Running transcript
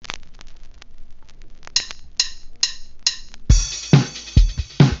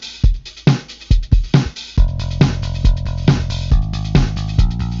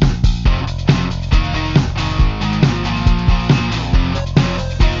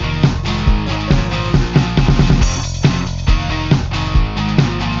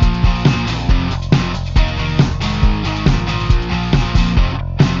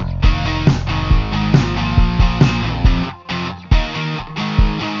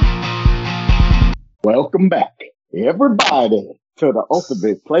Welcome back, everybody, to the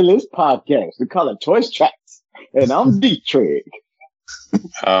Ultimate Playlist Podcast. We call it Choice Tracks. And I'm Dietrich.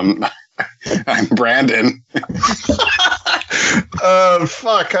 Um, I'm Brandon.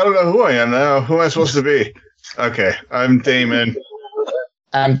 Fuck, I don't know who I am now. Who am I supposed to be? Okay, I'm Damon.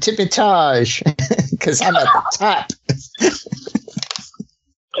 I'm Tippy Taj, because I'm at the top.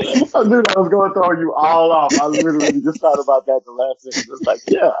 I knew I was going to throw you all off. I literally just thought about that the last second. It's like,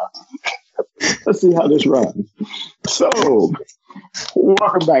 yeah, let's see how this runs. So,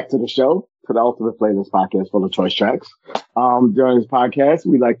 welcome back to the show, to the Ultimate Playlist Podcast full of choice tracks. During this podcast,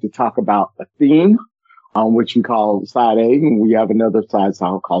 we like to talk about a theme, which we call Side A, and we have another side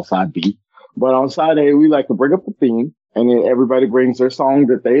song called Side B. But on Side A, we like to bring up a theme, and then everybody brings their song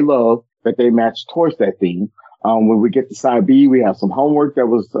that they love, that they match towards that theme. When we get to Side B, we have some homework that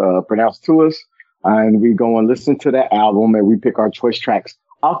was pronounced to us, and we go and listen to that album, and we pick our choice tracks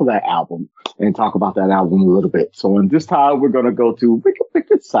off of that album and talk about that album a little bit. So in this time, we're going to go to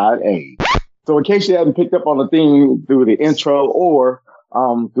Wicked Side A. So in case you haven't picked up on the theme through the intro or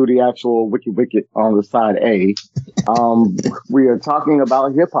through the actual Wicked on the Side A, we are talking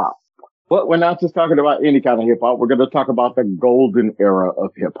about hip hop. But we're not just talking about any kind of hip hop. We're going to talk about the golden era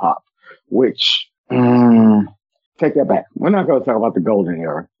of hip hop, which take that back. We're not going to talk about the golden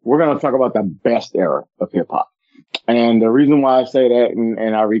era. We're going to talk about the best era of hip hop. And the reason why I say that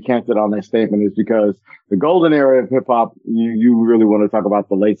and I recanted on that statement is because the golden era of hip hop, you really want to talk about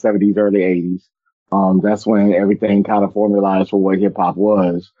the late 70s, early 80s. That's when everything kind of formalized for what hip hop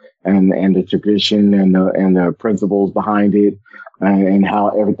was and the tradition and the principles behind it and how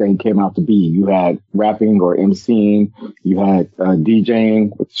everything came out to be. You had rapping or MCing, you had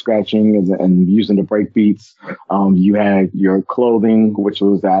DJing with scratching and using the break beats. You had your clothing, which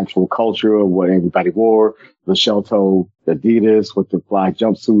was the actual culture of what everybody wore, the shell-toe Adidas with the fly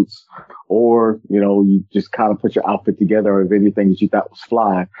jumpsuits, or, you just kind of put your outfit together of anything that you thought was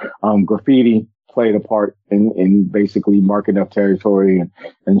fly. Graffiti played a part in basically marking up territory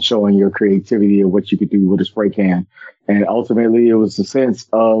and showing your creativity and what you could do with a spray can. And ultimately, it was a sense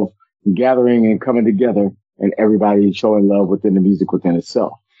of gathering and coming together and everybody showing love within the music within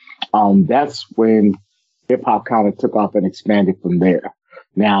itself. That's when hip hop kind of took off and expanded from there.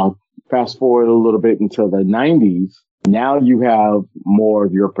 Now, fast forward a little bit until the 90s. Now you have more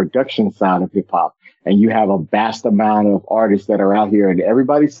of your production side of hip hop, and you have a vast amount of artists that are out here, and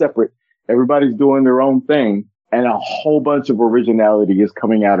everybody's separate. Everybody's doing their own thing, and a whole bunch of originality is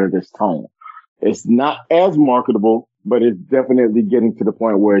coming out of this tone. It's not as marketable, but it's definitely getting to the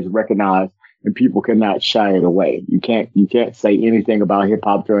point where it's recognized and people cannot shy it away. You can't say anything about hip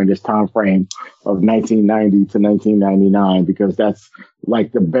hop during this time frame of 1990 to 1999, because that's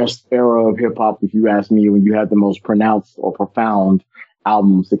like the best era of hip hop, if you ask me, when you had the most pronounced or profound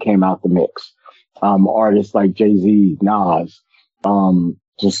albums that came out the mix. Artists like Jay-Z, Nas,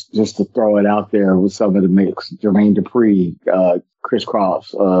 just to throw it out there with some of the mix, Jermaine Dupri, Criss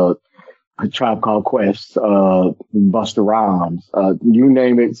Cross, A Tribe Called Quest, Busta Rhymes, you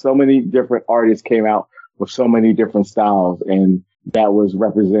name it. So many different artists came out with so many different styles, and that was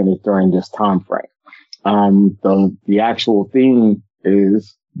represented during this time frame. The actual theme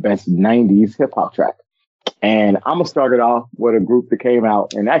is best 90s hip hop track. And I'm going to start it off with a group that came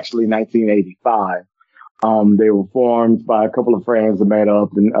out in actually 1985. They were formed by a couple of friends that met up,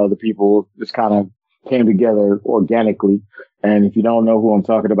 and other people just kind of came together organically. And if you don't know who I'm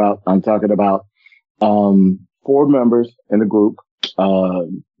talking about 4 members in the group.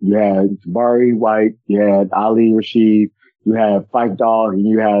 You had Jabari White, you had Ali Rashid, you had Phife Dawg, and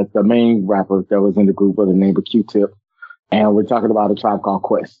you had the main rapper that was in the group with the name of Q-Tip. And we're talking about A Tribe Called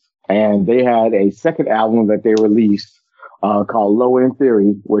Quest. And they had a second album that they released called Low End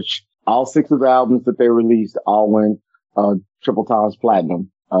Theory, which all 6 of the albums that they released all went triple times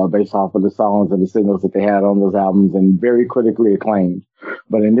platinum. Based off of the songs and the singles that they had on those albums, and very critically acclaimed.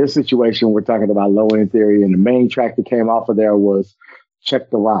 But in this situation, we're talking about Low End Theory, and the main track that came off of there was Check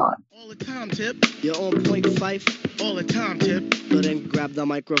the Rhyme. All the time, Tip. You're on point, Phife. All the time, Tip. So then grab the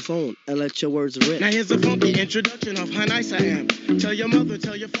microphone and let your words rip. Now here's a funky introduction of how nice I am. Tell your mother,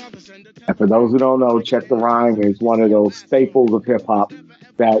 tell your father, send a And for those who don't know, Check the Rhyme is one of those staples of hip hop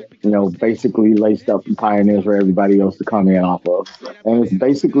that, basically laced up the pioneers for everybody else to come in off of. And it's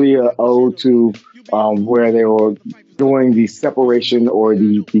basically an ode to where they were doing the separation or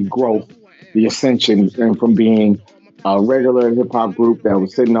the growth, the ascension, and from being a regular hip hop group that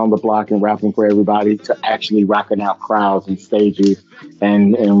was sitting on the block and rapping for everybody to actually rocking out crowds and stages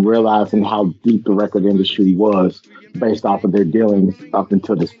and realizing how deep the record industry was based off of their dealings up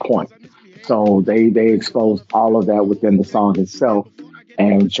until this point. So they exposed all of that within the song itself.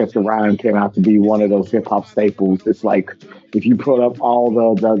 And Check the Rhyme came out to be one of those hip hop staples. It's like if you put up all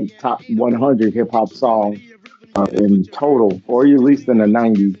the top 100 hip hop songs in total, or at least in the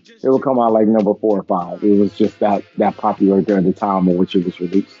 90s, it will come out like number 4 or 5. It was just that popular during the time in which it was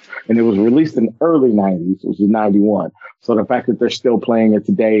released. And it was released in the early 90s, which is 91. So the fact that they're still playing it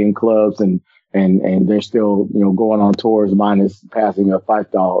today in clubs and they're still, going on tours, minus passing a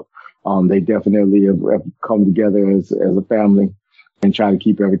Fife Dog, they definitely have come together as a family and try to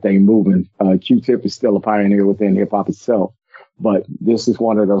keep everything moving. Q-Tip is still a pioneer within hip hop itself, but this is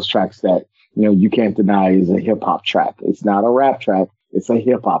one of those tracks that, you can't deny is a hip hop track. It's not a rap track. It's a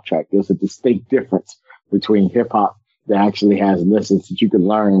hip hop track. There's a distinct difference between hip hop that actually has lessons that you can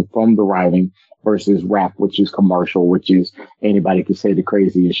learn from the writing versus rap, which is commercial, which is anybody can say the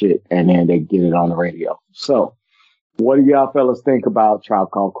craziest shit and then they get it on the radio. So what do y'all fellas think about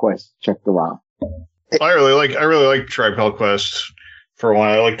Tribe Called Quest? Check the Rhyme. I really like Tribe Called Quest for one.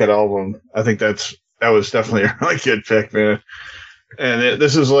 I like that album. I think that was definitely a really good pick, man. And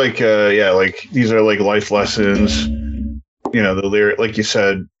this is like these are like life lessons. The lyric, like you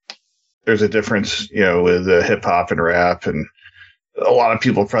said, there's a difference, with hip hop and rap, and a lot of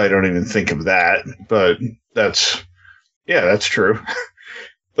people probably don't even think of that, but that's true.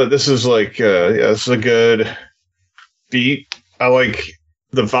 But this is like, this is a good beat. I like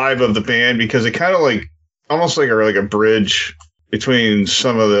the vibe of the band because it kind of like almost like a bridge between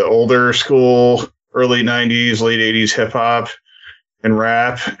some of the older school, early 90s, late 80s hip hop and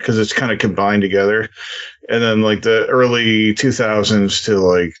rap, because it's kind of combined together. And then like the early 2000s to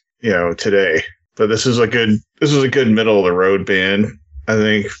like, today. But this is a good middle of the road band, I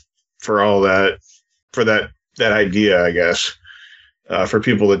think, for all that, for that idea, I guess. For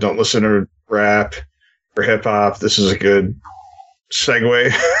people that don't listen to rap or hip hop, this is a good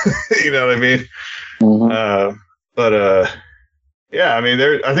segue. You know what I mean? Mm-hmm.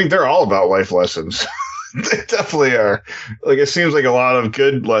 I think they're all about life lessons. They definitely are. Like, it seems like a lot of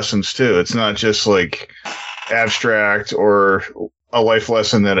good lessons too. It's not just like abstract or a life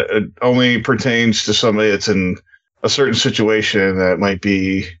lesson that it only pertains to somebody that's in a certain situation that might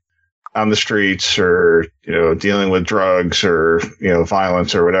be on the streets or, dealing with drugs or,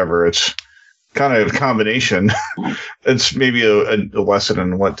 violence or whatever. It's kind of a combination. It's maybe a lesson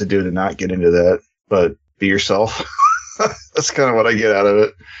on what to do to not get into that, but be yourself. That's kind of what I get out of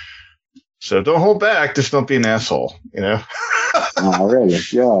it. So don't hold back. Just don't be an asshole, Oh, really?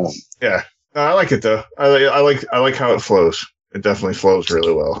 Yeah. Yeah. No, I like it though. I like how it flows. It definitely flows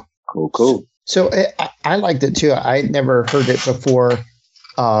really well. Cool. So I liked it too. I never heard it before,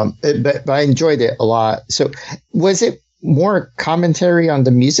 but I enjoyed it a lot. So was it more commentary on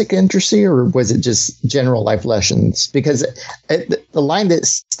the music industry, or was it just general life lessons? Because the line that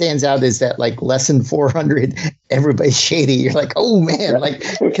stands out is that like lesson 400, everybody's shady. You're like, oh man, like,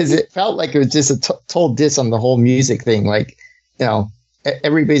 because it felt like it was just a total diss on the whole music thing. Like,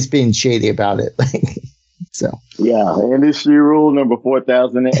 everybody's being shady about it. So yeah, industry rule number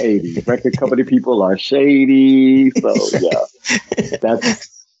 4080. Record company people are shady. So yeah, that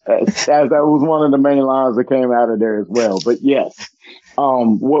was one of the main lines that came out of there as well. But yes,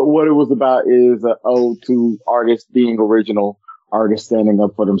 what it was about is an ode to artists being original, artists standing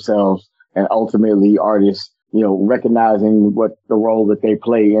up for themselves, and ultimately artists, recognizing what the role that they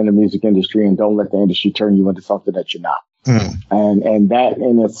play in the music industry, and don't let the industry turn you into something that you're not. And that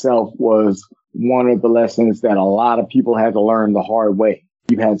in itself was one of the lessons that a lot of people had to learn the hard way.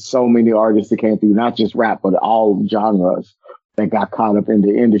 You had so many artists that came through, not just rap, but all genres, that got caught up in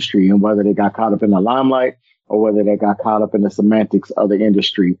the industry, and whether they got caught up in the limelight or whether they got caught up in the semantics of the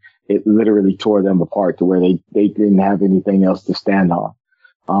industry, it literally tore them apart to where they didn't have anything else to stand on.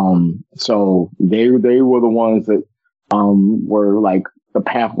 So they were the ones that were like the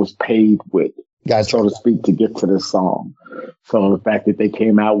path was paved with, so to speak, to get to this song. So the fact that they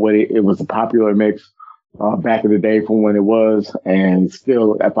came out with it, it was a popular mix back in the day from when it was, and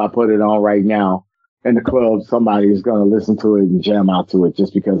still, if I put it on right now in the club, somebody is going to listen to it and jam out to it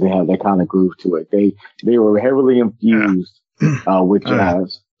just because they have that kind of groove to it. They were heavily infused with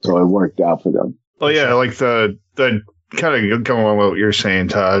jazz, so it worked out for them. Well, yeah, like the kind of going on with what you're saying,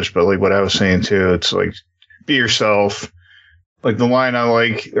 Taj, but like what I was saying too, it's like be yourself. Like the line I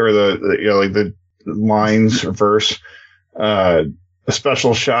like, or the lines or verse, a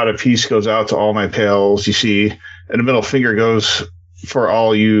special shot of peace goes out to all my pals, you see, and the middle finger goes for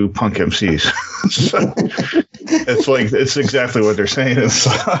all you punk MCs. So it's exactly what they're saying.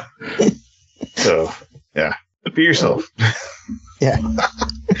 So yeah, be yourself. Yeah.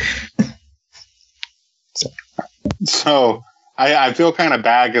 So I feel kind of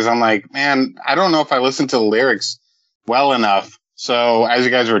bad because I'm like, man, I don't know if I listened to the lyrics well enough. So as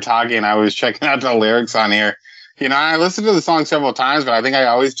you guys were talking, I was checking out the lyrics on here. I listened to the song several times, but I think I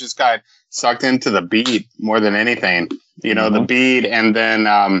always just got sucked into the beat more than anything. The beat, and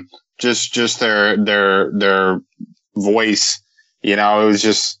then just their voice. It was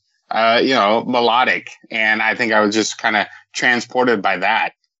just melodic, and I think I was just kind of transported by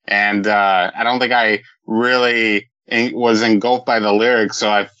that. And I don't think I really was engulfed by the lyrics. So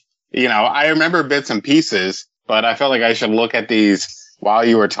I remember bits and pieces, but I felt like I should look at these while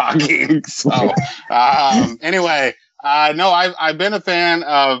you were talking. So anyway, no, I've been a fan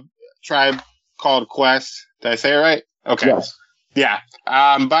of Tribe Called Quest. Did I say it right? Okay. Yes. Yeah.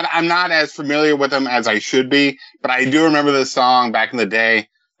 But I'm not as familiar with them as I should be. But I do remember this song back in the day.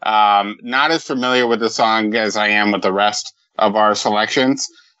 Not as familiar with the song as I am with the rest of our selections.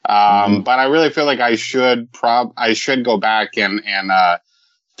 But I really feel like I should go back and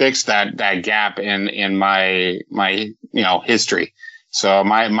fix that gap in my history. So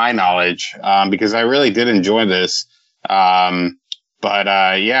my knowledge, because I really did enjoy this. Again,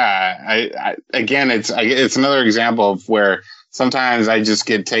 it's another example of where sometimes I just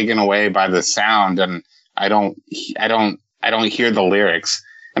get taken away by the sound, and I don't hear the lyrics,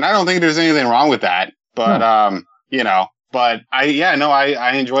 and I don't think there's anything wrong with that. But I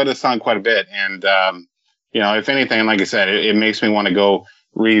enjoy this song quite a bit, and if anything, like I said, it makes me want to go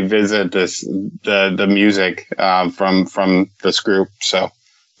revisit the music from this group. So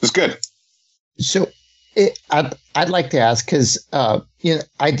it's good. So I'd like to ask, because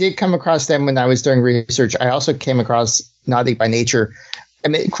I did come across them when I was doing research. I also came across Naughty by Nature. I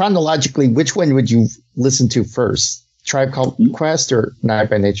mean, chronologically, which one would you listen to first? Tribe Called Quest or Naughty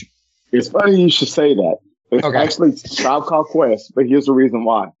by Nature? It's funny you should say that. It's actually Tribe Called Quest, but here's the reason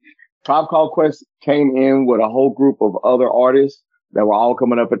why. Tribe Called Quest came in with a whole group of other artists that were all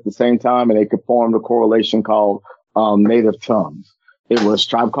coming up at the same time, and they could form a correlation called Native Tongues. It was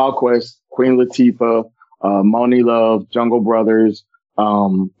Tribe Called Quest, Queen Latifah, Moni Love, Jungle Brothers,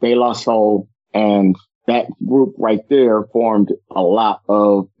 De La Soul, and that group right there formed a lot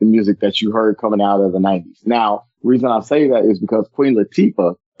of the music that you heard coming out of the 90s. Now, the reason I say that is because Queen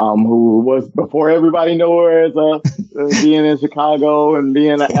Latifah, who was, before everybody knew her as being in Chicago and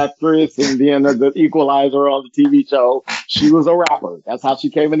being an actress and being the equalizer on the TV show, she was a rapper. That's how she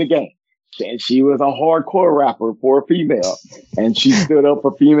came in the game. And she was a hardcore rapper for a female. And she stood up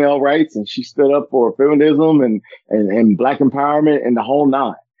for female rights, and she stood up for feminism and black empowerment and the whole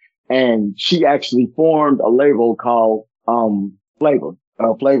nine. And she actually formed a label called Flavor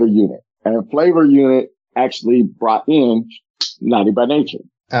Unit. And Flavor Unit actually brought in Naughty by Nature.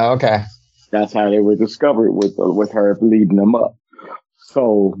 Oh, okay. That's how they were discovered with her leading them up.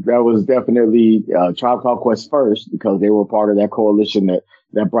 So that was definitely Tribe Called Quest first, because they were part of that coalition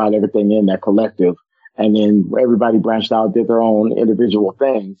that brought everything in, that collective. And then everybody branched out, did their own individual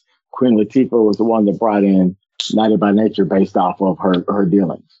things. Queen Latifah was the one that brought in Naughty by Nature based off of her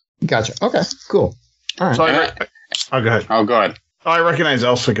dealings. Gotcha. Okay, cool. All right. So go ahead. Oh, go ahead. Oh, I recognize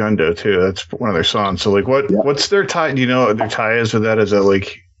El Segundo too. That's one of their songs. So, like, what's their tie? Do you know what their tie is with that? Is that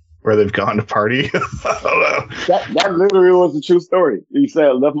like where they've gone to party? I don't know. That literally was a true story. He said,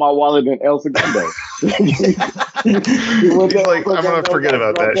 "Left my wallet in El Segundo." He's like, I'm gonna forget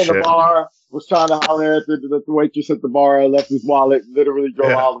about that shit. The bar, was trying to holler at the waitress at the bar. Left his wallet. Literally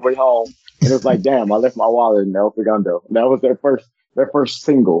drove all the way home, and it was like, "Damn, I left my wallet in El Segundo." And that was their first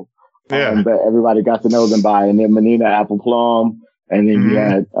single. That everybody got to know them by. And then Menina Apple Plum. And then you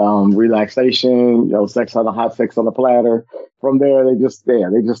had Relaxation, Sex on the Hot Sex on the Platter. From there, they just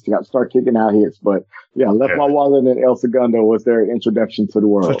start kicking out hits. But Left My Wallet and El Segundo was their introduction to the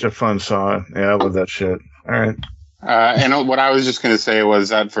world. Such a fun song. Yeah, I love that shit. All right. And what I was just going to say was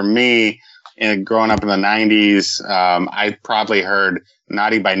that for me, growing up in the 90s, I probably heard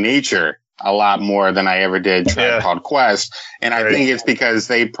Naughty by Nature a lot more than I ever did Tribe Called Quest. And I think it's because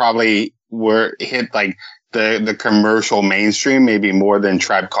they probably were hit like the commercial mainstream maybe more than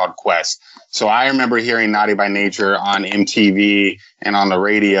Tribe Called Quest. So I remember hearing Naughty by Nature on MTV and on the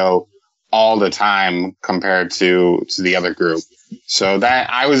radio all the time compared to the other group. So that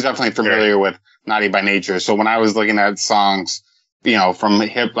I was definitely familiar with Naughty by Nature. So when I was looking at songs, from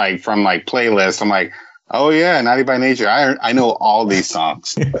playlists, I'm like, oh yeah, Naughty by Nature. I know all these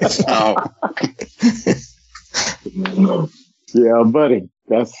songs. Yeah, buddy.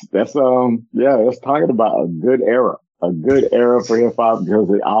 That's talking about a good era for hip hop, because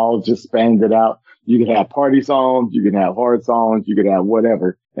it all just spanned it out. You could have party songs, you could have hard songs, you could have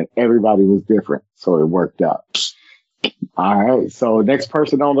whatever, and everybody was different. So it worked out. All right. So next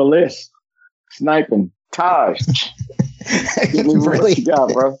person on the list, sniping, Taj. Really? What you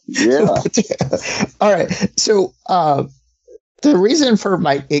got, bro? Yeah. All right. So the reason for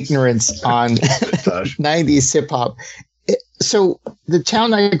my ignorance on 90s hip hop. So the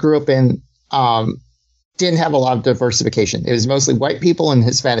town I grew up in didn't have a lot of diversification. It was mostly white people and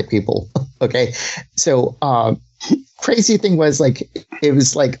Hispanic people. Okay. So crazy thing was like, it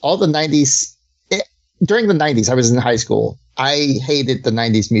was like all the 90s. During the 90s, I was in high school. I hated the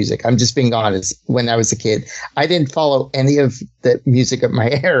 90s music. I'm just being honest. When I was a kid, I didn't follow any of the music of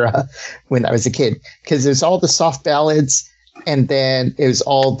my era when I was a kid, because there's all the soft ballads and then it was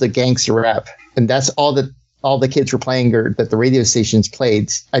all the gangster rap. And that's all the kids were playing, or that the radio stations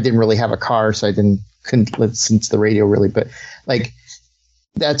played. I didn't really have a car, so couldn't listen to the radio really. But like,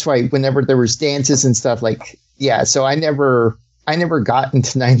 that's why whenever there was dances and stuff, like, yeah. So I never got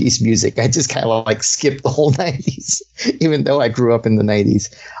into 90s music. I just kind of like skipped the whole 90s, even though I grew up in the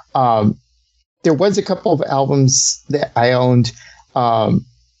 90s. There was a couple of albums that I owned. I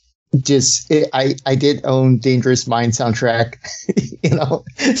did own Dangerous Mind soundtrack,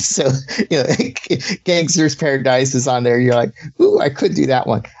 so, Gangster's Paradise is on there. You're like, ooh, I could do that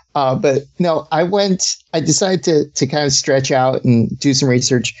one. But no, I decided to kind of stretch out and do some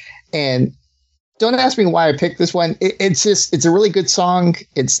research, and don't ask me why I picked this one. It's a really good song.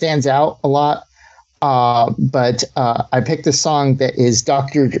 It stands out a lot. But I picked a song that is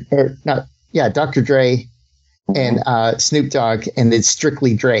Dr. Dre and Snoop Dogg, and it's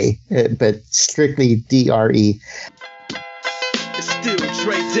Strictly Dre, but Strictly DRE. It's still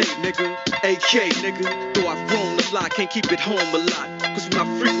Dre Day, nigga. AK, nigga. Though I've grown a lot, can't keep it home a lot. Cause when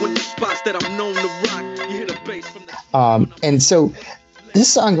I frequent the spots that I'm known to rock, you hear the bass from the... And so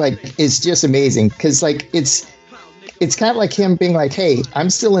this song, like, is just amazing, because, like, it's kind of like him being like, hey, I'm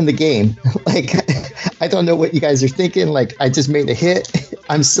still in the game. Like, I don't know what you guys are thinking. Like, I just made a hit.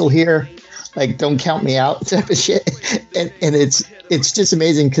 I'm still here. Like, don't count me out type of shit. And it's just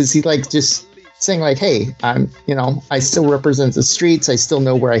amazing, because he, like, just saying, like, hey, I still represent the streets. I still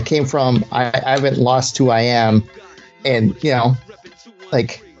know where I came from. I haven't lost who I am. And,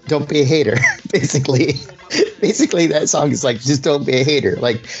 like, don't be a hater, basically. Basically, that song is like, just don't be a hater.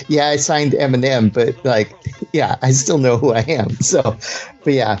 Like, yeah, I signed Eminem, but like, yeah, I still know who I am. So,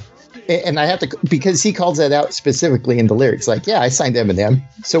 but yeah. And I have to, because he calls that out specifically in the lyrics, like, yeah, I signed Eminem.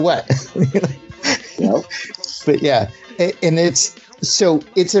 So what? Yep. But yeah. And it's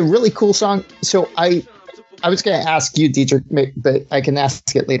a really cool song. So I was going to ask you, Dietrich, but I can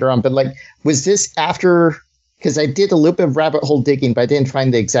ask it later on. But like, was this after, because I did a little bit of rabbit hole digging, but I didn't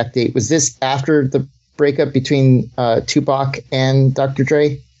find the exact date. Was this after the breakup between Tupac and Dr.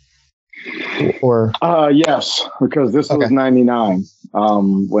 Dre? Or yes, because this was 99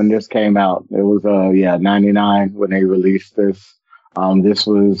 when this came out. It was 99 when they released this. This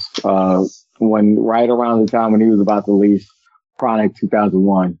was when right around the time when he was about to release Chronic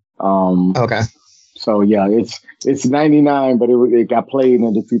 2001. Okay. So yeah, it's 99, but it got played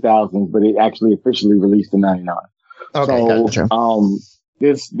in the 2000s, but it actually officially released in 99. Okay, so, gotcha.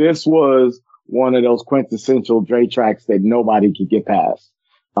 This was one of those quintessential Dre tracks that nobody could get past.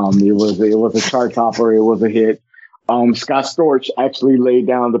 It was a chart topper. It was a hit. Scott Storch actually laid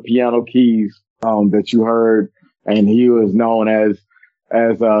down the piano keys that you heard, and he was known as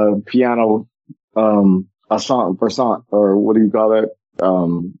a piano assistant, or what do you call that?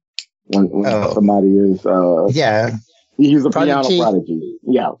 When somebody is he's a piano prodigy.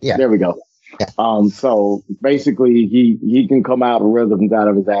 Yeah, there we go. Yeah. So basically, he can come out with rhythms out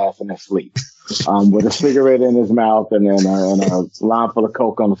of his ass in his sleep, with a cigarette in his mouth and then a line full of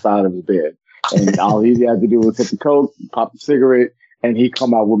coke on the side of his bed. And all he had to do was hit the coke, pop the cigarette, and he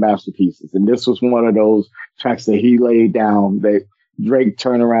come out with masterpieces. And this was one of those tracks that he laid down that Drake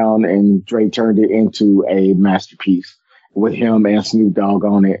turned around and Drake turned it into a masterpiece with him and Snoop Dogg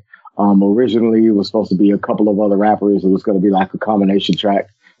on it. Originally, it was supposed to be a couple of other rappers. It was going to be like a combination track,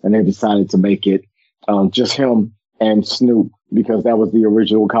 and they decided to make it just him and Snoop because that was the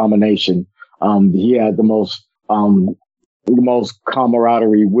original combination. He had the most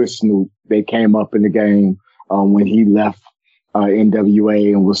camaraderie with Snoop. They came up in the game when he left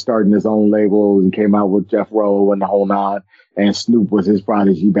NWA and was starting his own label and came out with Jeff Rowe and the whole nine. And Snoop was his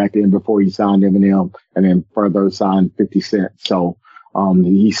prodigy back then before he signed Eminem and then further signed 50 Cent. So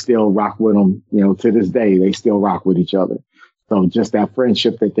he still rock with them, to this day. They still rock with each other. So just that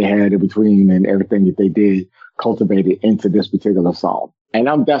friendship that they had in between and everything that they did cultivated into this particular song. And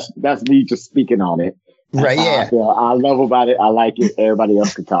that's me just speaking on it. Right, yeah. I love about it. I like it. Everybody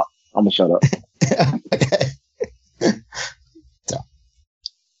else can talk. I'm gonna shut up. Okay. So,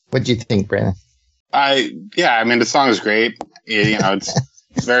 what do you think, Brandon? The song is great.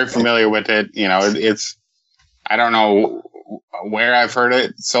 It's very familiar with it. It's I don't know where I've heard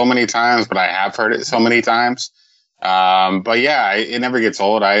it so many times, but I have heard it so many times. But yeah, it never gets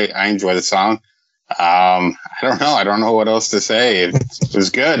old. I enjoy the song. I don't know. I don't know what else to say. It was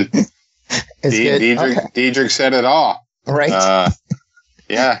good. It's good. Diedrich said it all. Right.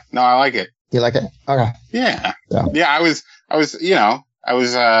 Yeah. No, I like it. You like it? Okay. Yeah. Yeah. I was, I was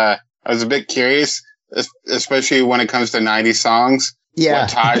a bit curious, especially when it comes to 90s songs. Yeah. What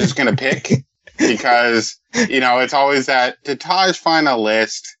Taj is going to pick, because, it's always that, did Taj find a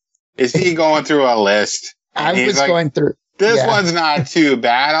list? Is he going through a list? And I was like, going through. This one's not too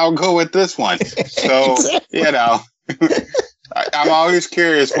bad. I'll go with this one. So, I'm always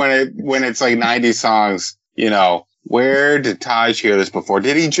curious when it's like 90 songs, where did Taj hear this before?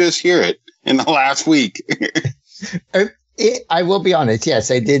 Did he just hear it in the last week? I will be honest. Yes,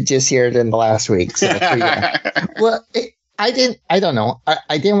 I did just hear it in the last week. So, yeah. Well, I don't know.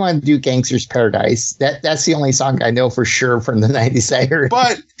 I didn't want to do Gangster's Paradise. That's the only song I know for sure from the 90s I heard.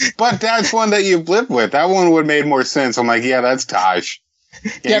 But that's one that you've lived with. That one would have made more sense. I'm like, yeah, that's Taj.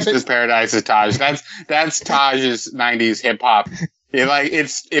 Gangster's Paradise is Taj. That's Taj's 90s hip hop.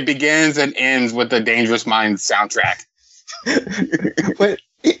 It begins and ends with the Dangerous Minds soundtrack. But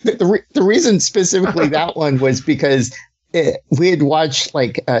the reason specifically that one was because we had watched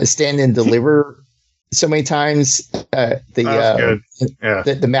Stand and Deliver so many times.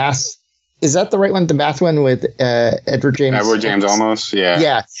 The Math. Is that the right one? The Math one with Edward James? Edward James Olmos, yeah.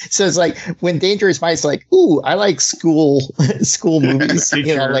 Yeah. So it's like when Dangerous Minds like, ooh, I like school movies,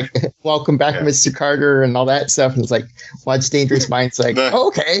 like Welcome Back, Mr. Carter and all that stuff. And it's like, watch Dangerous Minds, like,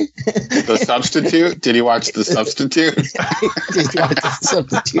 okay. The Substitute? Did you watch The Substitute? Did you watch The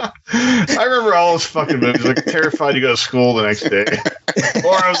Substitute? I remember all those fucking movies, like terrified to go to school the next day.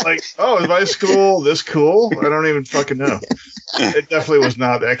 Or I was like, oh, is my school this cool? I don't even fucking know. It definitely was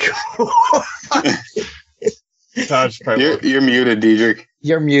not that cool. You're muted, Diedrich.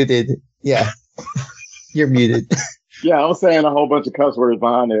 You're muted. Yeah. You're muted. Yeah, I was saying a whole bunch of cuss words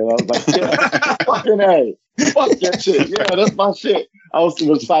behind it. I was like, yeah, fucking A. Fuck that shit. Yeah, that's my shit. I was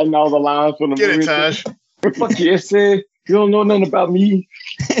reciting all the lines from the movie. Get it, Taj. Fuck you, say. You don't know nothing about me.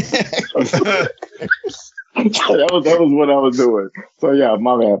 that was what I was doing. So yeah,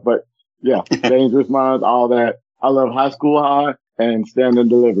 my bad. But yeah, Dangerous Minds, all that. I love High School High and Stand and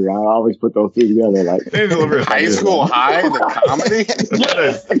Deliver. I always put those two together. Like High School High, the comedy?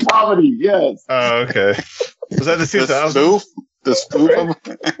 Yes, the comedy, yes. Oh, okay. Was that the 2000s? The spoof of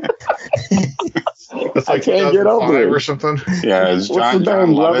That's like I can't get over it. Or something? Yeah, it's John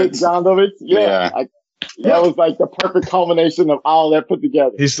Lovitz. John Lovitz? Yeah. That was like the perfect culmination of all that put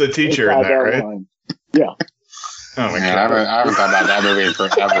together. He's the teacher in that, right? Line. Yeah. Oh my God. I haven't thought about that movie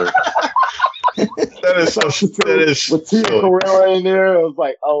forever. That is so. That is with Tia Carrera in there. It was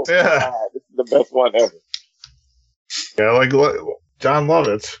like, oh yeah, God, this is the best one ever. Yeah, like John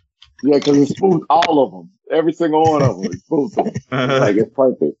Lovitz. Yeah, because he spoofed all of them. Every single one of them. He spoofed them. Like it's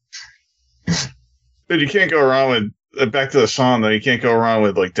perfect. Dude, you can't go wrong with back to the song though. You can't go wrong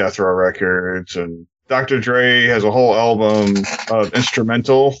with like Death Row Records, and Dr. Dre has a whole album of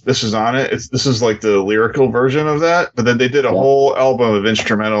instrumental. This is on it. This is like the lyrical version of that, but then they did a whole album of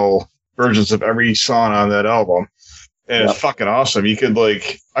instrumental versions of every song on that album, and it's fucking awesome. I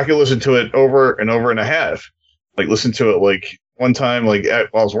could listen to it over and over and a half, like listen to it like one time, like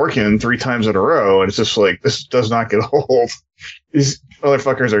while I was working 3 times in a row, and it's just like, this does not get old. These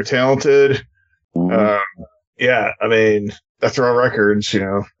motherfuckers are talented. Yeah, I mean, Death Row Records,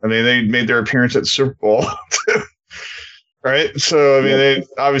 they made their appearance at the Super Bowl, right? So I mean,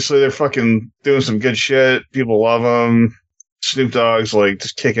 they're fucking doing some good shit. People love them. Snoop Dogg's like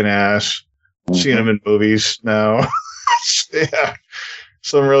just kicking ass. Seeing him in movies now. Yeah.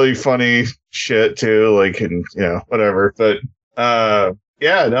 Some really funny shit too, like, and whatever. But I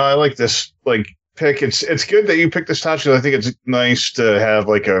like this pick. It's good that you picked this topic, because I think it's nice to have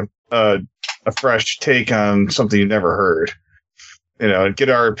like a fresh take on something you've never heard. Get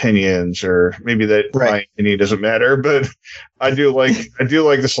our opinions, or maybe that my opinion doesn't matter, but I do like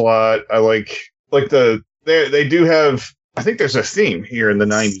this a lot. I like they do have, I think there's a theme here in the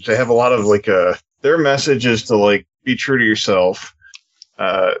 90s. They have a lot of their message is to be true to yourself,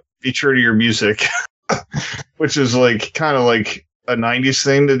 be true to your music, which is kind of like a 90s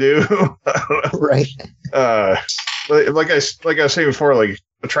thing to do. Right. Like I was saying before, like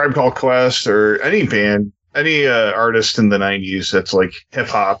A Tribe Called Quest or any band, any artist in the 90s that's like hip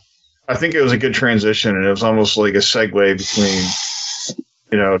hop, I think it was a good transition, and it was almost like a segue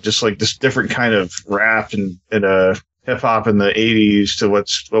between, just like this different kind of rap and hip hop in the 80s to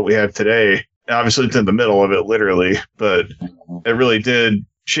what we have today. Obviously, it's in the middle of it, literally, but it really did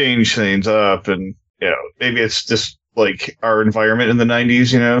change things up. And maybe it's just like our environment in the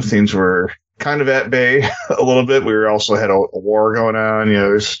 90s. Things were kind of at bay a little bit. We were also had a war going on. You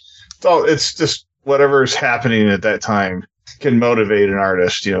know, it's just whatever's happening at that time can motivate an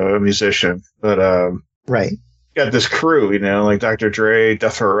artist, you know, a musician. But right, got this crew, you know, like Dr. Dre,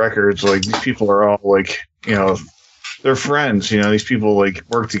 Death Row Records. Like these people are all like, you know, they're friends. You know, these people like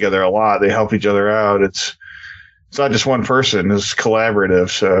work together a lot. They help each other out. It's not just one person. It's collaborative.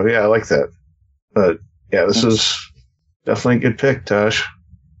 So yeah, I like that. But yeah, this is definitely a good pick, Tosh.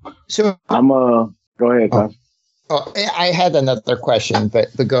 So go ahead, Tosh. Oh, I had another question, but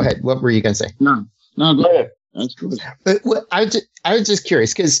go ahead. What were you going to say? No, go ahead. That's good. But I was just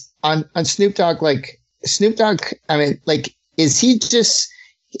curious because on Snoop Dogg, I mean, like, is he just?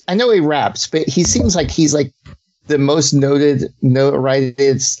 I know he raps, but he seems like he's like the most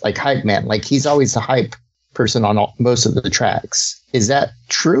notoriety, like hype man. Like he's always the hype person on most of the tracks. Is that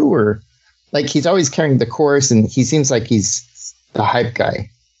true, or like he's always carrying the chorus and he seems like he's the hype guy?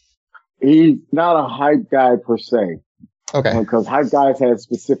 He's not a hype guy per se. Okay. Because hype guys have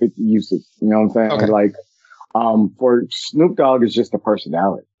specific uses. You know what I'm saying? Okay. Like, for Snoop Dogg is just a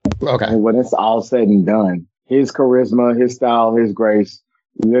personality. Okay. And when it's all said and done, his charisma, his style, his grace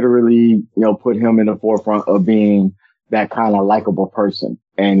literally, you know, put him in the forefront of being that kind of likable person.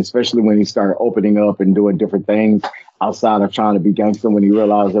 And especially when he started opening up and doing different things outside of trying to be gangster, when he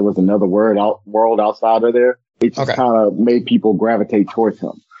realized there was another world outside of there, it just kind of made people gravitate towards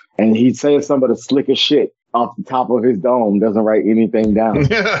him. And he says some of the slickest shit off the top of his dome, doesn't write anything down.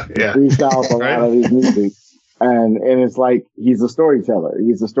 Yeah. Freestyles a lot of his music. And it's like, he's a storyteller.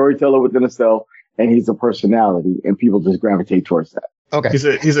 He's a storyteller within himself, and he's a personality, and people just gravitate towards that. Okay. He's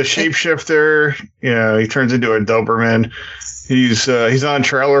a shapeshifter. You know, he turns into a Doberman. He's on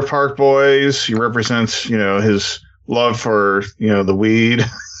Trailer Park Boys. He represents, you know, his love for, you know, the weed.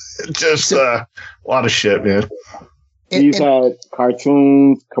 Just a lot of shit, man. He's had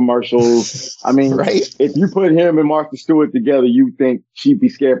cartoons, commercials. I mean, right? If you put him and Martha Stewart together, you think she'd be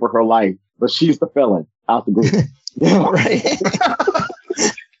scared for her life, but she's the felon out the group. Right.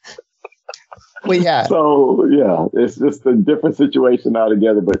 Well, yeah. So yeah, it's just a different situation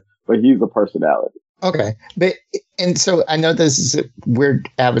altogether, but he's a personality. Okay. And so I know this is a weird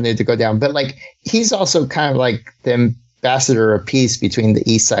avenue to go down, but like he's also kind of like the ambassador of peace between the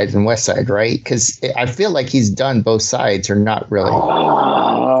East Side and West Side, right? Because I feel like he's done both sides, or not really.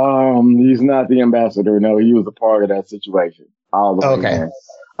 He's not the ambassador. No, he was a part of that situation. All the way, man.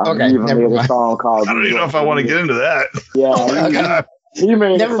 Okay. He even made a song called. I don't even know if I want to get into that. Yeah. He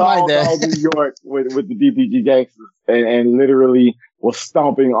made a song called New York with the DPG gangsters, and literally was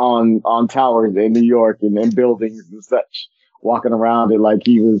stomping on towers in New York and buildings and such, walking around it like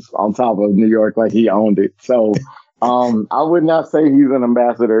he was on top of New York, like he owned it. So, I would not say he's an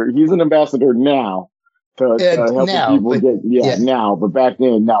ambassador. He's an ambassador now to help people get, now, but back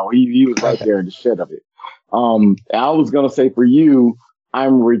then, no, he was right there in the shit of it. I was going to say for you,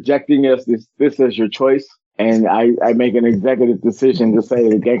 I'm rejecting this as your choice. And I make an executive decision to say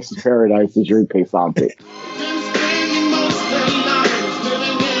that Gangsta's Paradise is your song pick.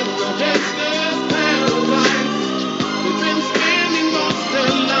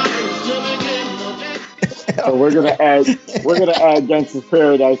 So we're gonna add Gangsta's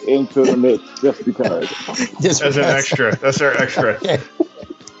Paradise into the mix just because. Just as an extra. That's our extra.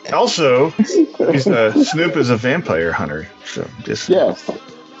 Also, Snoop is a vampire hunter. So just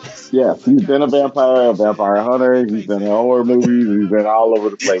Yes, he's been a vampire hunter. He's been in horror movies. He's been all over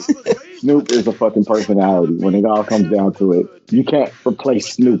the place. Snoop is a fucking personality. When it all comes down to it, you can't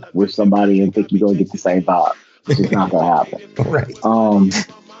replace Snoop with somebody and think you're gonna get the same vibe. It's just not gonna happen. Right.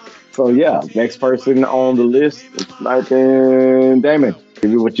 So yeah, next person on the list is Damon.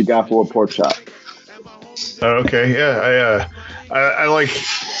 Give me what you got for a pork chop. Okay, yeah, I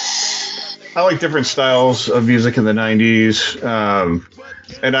like different styles of music in the 90s.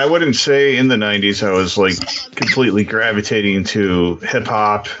 And I wouldn't say in the 90s I was like completely gravitating to hip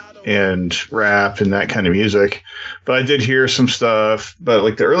hop and rap and that kind of music, but I did hear some stuff. But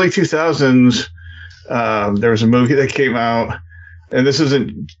like the early 2000s, there was a movie that came out, and this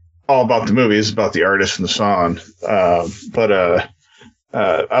isn't all about the movie; it's about the artist and the song. But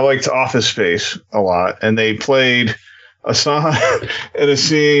I liked Office Space a lot, and they played a song in a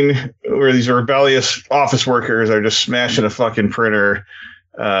scene where these rebellious office workers are just smashing a fucking printer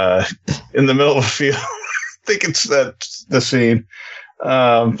in the middle of a field. I think it's the scene.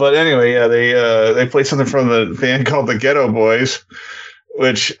 But anyway, yeah, they played something from the band called the Ghetto Boys,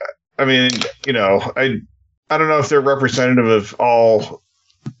 which, I mean, you know, I don't know if they're representative of all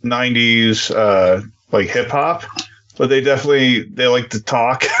 90s like hip hop, but they like to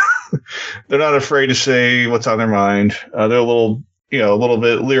talk. They're not afraid to say what's on their mind. They're a little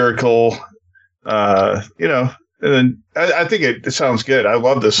bit lyrical You know, and then I think it sounds good. I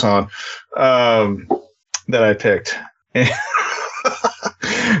love this song that I picked.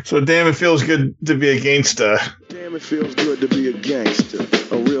 So damn, it feels good to be a gangsta. Damn, it feels good to be a gangster.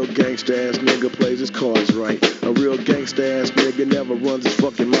 A real gangsta ass nigga plays his cards right. A real gangsta ass nigga never runs his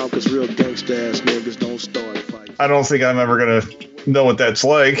fucking mouth, cause real gangsta ass niggas don't start fights. I don't think I'm ever gonna know what that's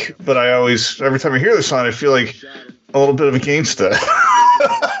like, but I always, every time I hear the song, I feel like a little bit of a gangsta.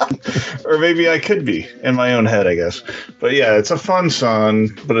 Or maybe I could be in my own head, I guess. But yeah, it's a fun song,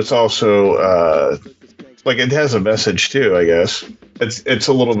 but it's also like it has a message too, I guess. It's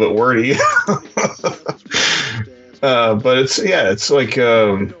a little bit wordy. But it's like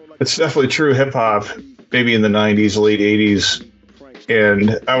it's definitely true hip hop, maybe in the 90s, late 80s.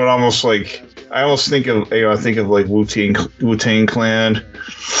 And I almost think of, I think of like Wu-Tang Clan.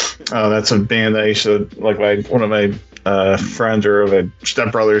 That's a band that I used to, like, one of my friends or my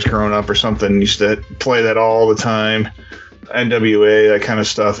stepbrothers growing up or something used to play that all the time. NWA, that kind of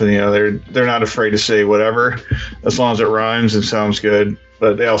stuff, and they're not afraid to say whatever as long as it rhymes and sounds good.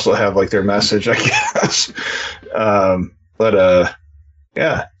 But they also have like their message, I guess.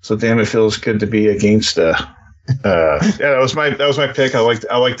 Yeah. So damn, it feels good to be a gangsta. Yeah, that was my pick. I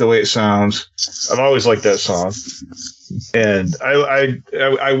like the way it sounds. I've always liked that song, and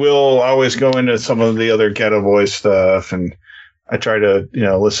I will always go into some of the other Ghetto Boys stuff, and I try to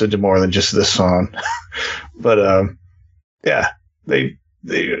listen to more than just this song. But yeah, they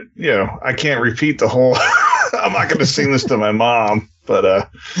I can't repeat the whole. I'm not going to sing this to my mom, but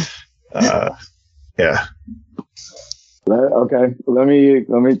yeah. Okay, let me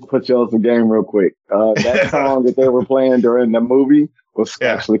put you on some game real quick. That song that they were playing during the movie was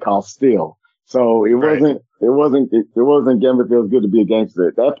actually called "Still." So it wasn't "Damn, it feels good to be a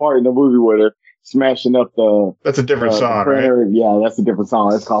gangster." That part in the movie where they're smashing up the that's a different song, right? Yeah, that's a different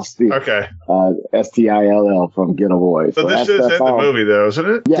song. It's called "Still." Okay. STILL from Ghetto Boys. So this is in the movie, though, isn't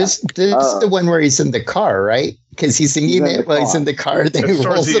it? Yeah. This is the one where he's in the car, right? Because he's singing it while he's in the car. Then he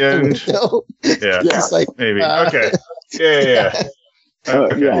rolls up the window. Yeah, it's like, maybe. Okay. Yeah.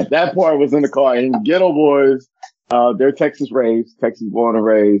 Okay. Yeah, that part was in the car. And Ghetto Boys, they're Texas born and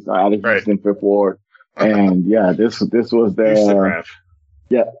raised, out of Houston, Fifth Ward. And yeah, this was their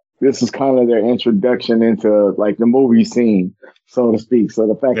this is kind of their introduction into like the movie scene, so to speak. So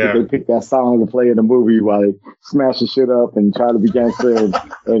the fact that they picked that song to play in the movie while they smashing shit up and try to be gangster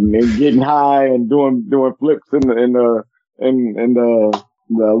and getting high and doing flips in the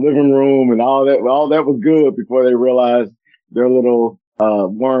living room and all that was good before they realized their little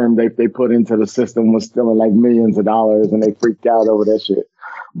worm they put into the system was stealing like millions of dollars, and they freaked out over that shit.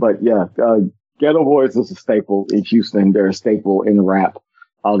 But yeah, Ghetto Boys is a staple in Houston. They're a staple in rap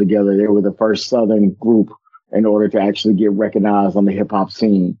altogether. They were the first Southern group in order to actually get recognized on the hip hop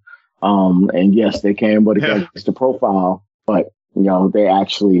scene. And yes, they came with against the profile, but they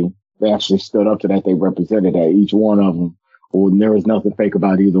actually stood up to that. They represented that, each one of them. Well, there was nothing fake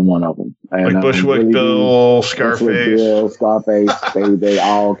about either one of them. And, like Bushwick Bill, Scarface. They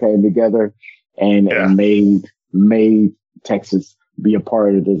all came together and made Texas be a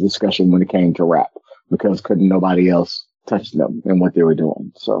part of the discussion when it came to rap, because couldn't nobody else touch them and what they were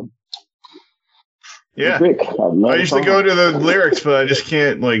doing. So yeah, I used to go to the lyrics, but I just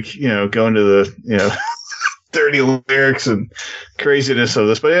can't go into the dirty lyrics and craziness of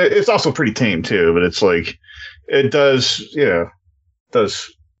this. But it's also pretty tame too. But it's like it does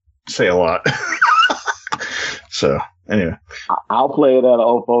say a lot. So anyway, I'll play it at an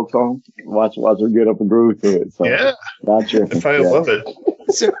old folks home. Watch her get up and groove to it. So yeah, if I love it.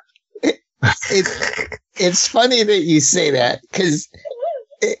 So it's funny that you say that, because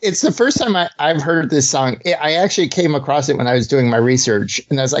it's the first time I've heard this song. I actually came across it when I was doing my research,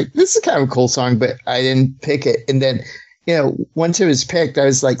 and I was like, this is kind of a cool song, but I didn't pick it. And then, once it was picked, I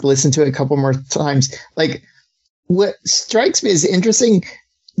was like, listen to it a couple more times. Like, what strikes me as interesting,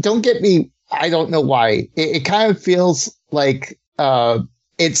 don't get me, I don't know why. It kind of feels like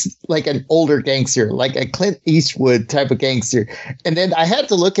it's like an older gangster, like a Clint Eastwood type of gangster. And then I had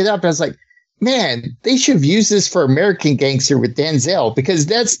to look it up. I was like, man, they should have used this for American Gangster with Denzel, because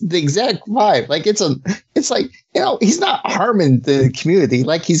that's the exact vibe. Like it's like, he's not harming the community.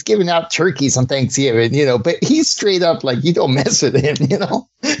 Like he's giving out turkeys on Thanksgiving, but he's straight up like, you don't mess with him,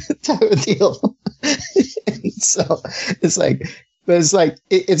 type of deal. So it's like, but it's like,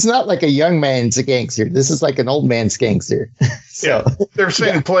 it's not like a young man's a gangster. This is like an old man's gangster. So they're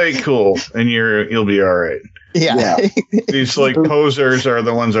saying play it cool and you'll be all right. Yeah. These like posers are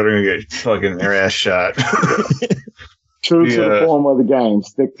the ones that are going to get fucking their ass shot. True to the form of the game.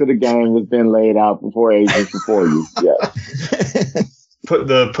 Stick to the game that's been laid out before ages before you. Yeah. put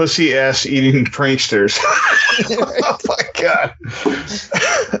the pussy ass eating pranksters. Oh my god.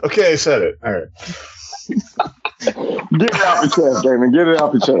 Okay, I said it. All right. Get it off your chest, Damon. Get it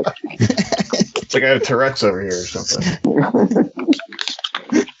off your chest. It's like I have Tourette's over here or something.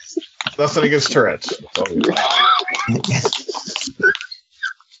 Nothing against Tourette's.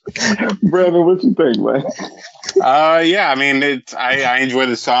 Brandon, what you think, man? Yeah, I mean, I enjoy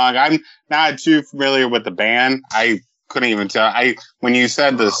the song. I'm not too familiar with the band. I couldn't even tell. When you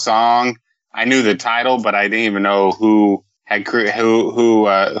said the song, I knew the title, but I didn't even know who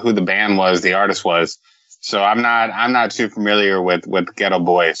the band was, the artist was. So I'm not too familiar with Ghetto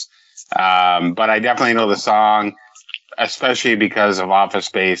Boys. But I definitely know the song, especially because of Office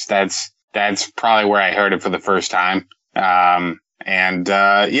Space. That's probably where I heard it for the first time. Yeah,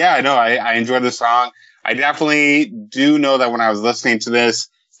 I know I enjoy the song. I definitely do know that when I was listening to this,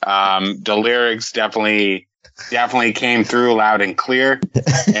 the lyrics definitely came through loud and clear.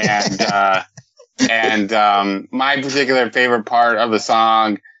 And my particular favorite part of the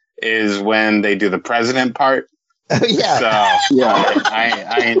song is when they do the president part. Yeah. So yeah,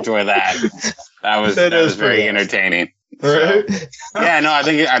 I enjoy that. That was very entertaining. Right? So, yeah, no, I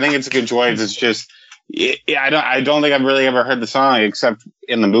think it's a good choice. It's just, I don't think I've really ever heard the song except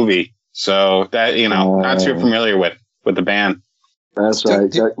in the movie. So that, not too familiar with the band. That's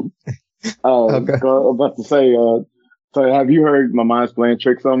right. Okay. About to say, so have you heard My Mind's Playing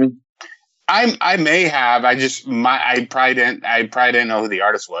Tricks on Me? I may have. I probably didn't know who the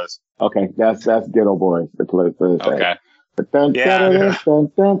artist was. Okay, that's Ghetto Boys. Okay. That's them.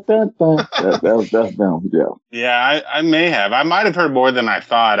 Yeah. Yeah, I may have. I might have heard more than I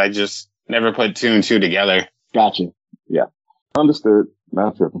thought. I just never put two and two together. Gotcha. Yeah. Understood.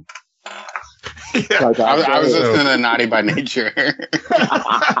 Not tripping. Yeah. Like I was listening to Naughty by Nature.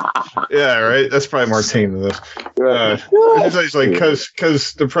 Yeah, right. That's probably more tame than this. It's like because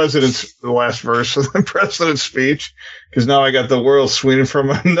the last verse of the president's speech. Because now I got the world swinging from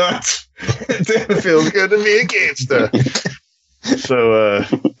my nuts. It feels good to be a gangster. So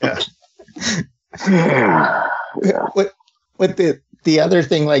yeah. With the other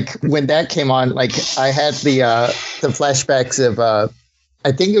thing, like when that came on, like I had the flashbacks of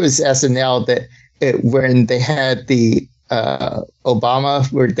I think it was SNL when they had the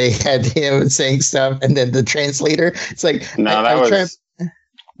Obama, where they had him saying stuff, and then the translator. It's like that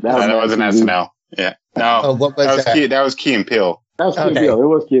wasn't SNL. Yeah, no. What was that? That was Key and Peele. That was Key and Peele. It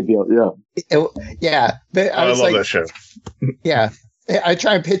was Key and Peele. Yeah. Yeah, but I love that show. Yeah. I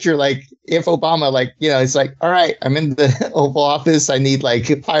try and picture, like, if Obama, like, it's like, all right, I'm in the Oval Office. I need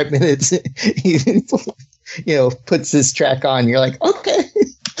like 5 minutes. He, puts this track on. You're like, okay.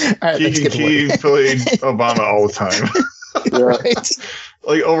 All right, let's get He played Obama all the time. Right?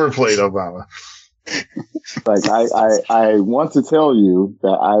 Like overplayed Obama. Like I want to tell you that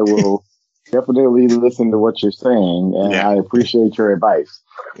I will definitely listen to what you're saying, and I appreciate your advice.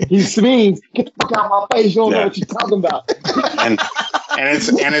 He means get the fuck out of my face. You don't know what you're talking about. and his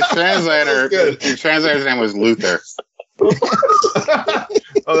translator's name was Luther.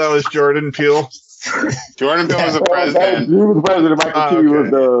 Oh, that was Jordan Peele. Jordan Peele was the president. He was the president. Michael Key was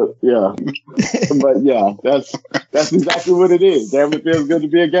the But yeah, that's exactly what it is. Damn, it feels good to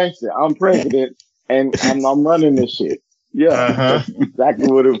be a gangster. I'm president, and I'm running this shit. Yeah, that's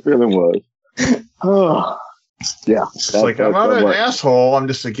exactly what the feeling was. Yeah, it's like I'm not an asshole. I'm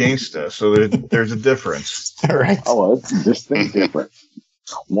just a gangster. So there's a difference. All right. Oh, it's a distinct difference.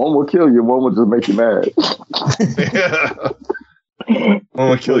 One will kill you. One will just make you mad. Yeah. One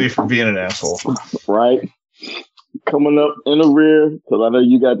will kill you for being an asshole. Right. Coming up in the rear, because I know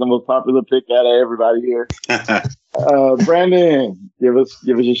you got the most popular pick out of everybody here. Brandon, give us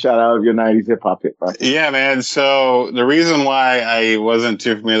your shout out of your 90s hip hop pick. Right? Yeah, man. So the reason why I wasn't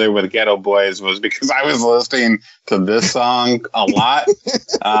too familiar with Ghetto Boys was because I was listening to this song a lot.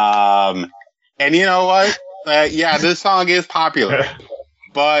 And you know what? This song is popular,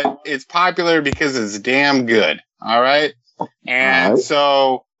 but it's popular because it's damn good. All right. And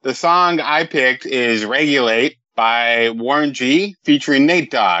so the song I picked is Regulate by Warren G featuring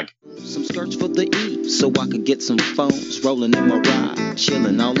Nate Dogg. Some skirts for the E, so I could get some phones, rolling in my ride,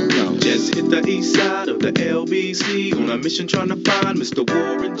 chilling all alone. Just hit the east side of the LBC on a mission trying to find Mr.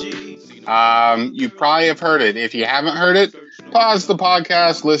 Warren G. You probably have heard it. If you haven't heard it, pause the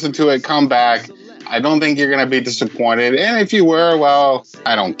podcast, listen to it, come back. I don't think you're going to be disappointed. And if you were, well,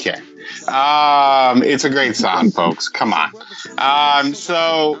 I don't care. It's a great song, folks. Come on.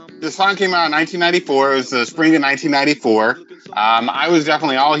 So the song came out in 1994. It was the spring of 1994. I was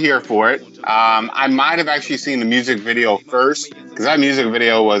definitely all here for it. I might have actually seen the music video first because that music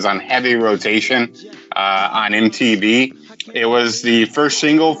video was on heavy rotation on MTV. It was the first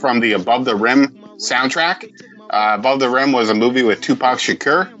single from the Above the Rim soundtrack. Above the Rim was a movie with Tupac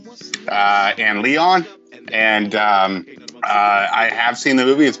Shakur and Leon. And I have seen the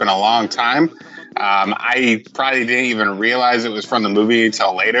movie. It's been a long time. I probably didn't even realize it was from the movie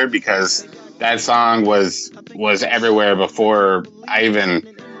until later because that song was everywhere before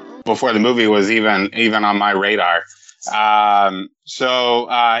the movie was even on my radar. So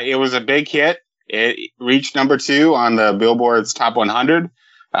it was a big hit. It reached number 2 on the Billboard's Top 100.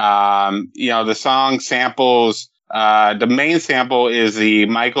 The song samples, the main sample is the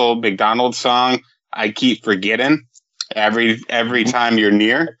Michael McDonald song, I Keep Forgetting, every time you're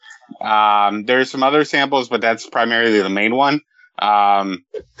near. There's some other samples, but that's primarily the main one.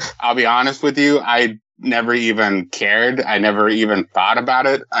 I'll be honest with you. I never even cared. I never even thought about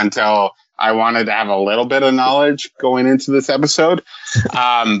it until I wanted to have a little bit of knowledge going into this episode.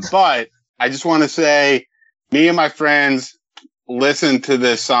 But I just want to say, me and my friends listened to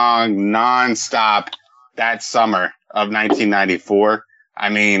this song nonstop that summer of 1994. I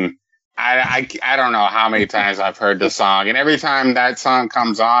mean, I don't know how many times I've heard the song, and every time that song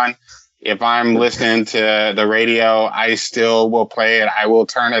comes on, if I'm listening to the radio, I still will play it. I will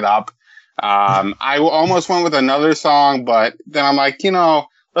turn it up. I almost went with another song, but then I'm like,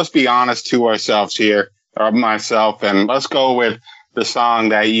 let's be honest to ourselves here, or myself, and let's go with the song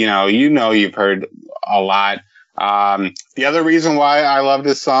that you've heard a lot. The other reason why I love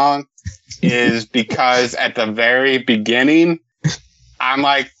this song is because at the very beginning, I'm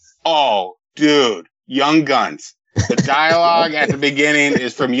like, oh, dude, Young Guns. The dialogue at the beginning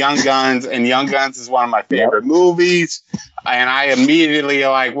is from Young Guns, and Young Guns is one of my favorite movies. And I immediately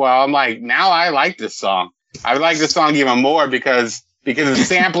now I like this song. I like this song even more because it's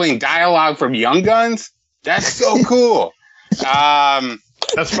sampling dialogue from Young Guns. That's so cool.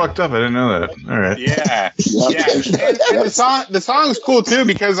 That's fucked up. I didn't know that. All right. Yeah. And the song's cool too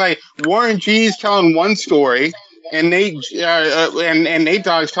because Warren G's telling one story, and Nate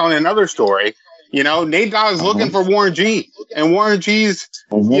Dogg's telling another story. Nate Dogg's looking for Warren G, and Warren G's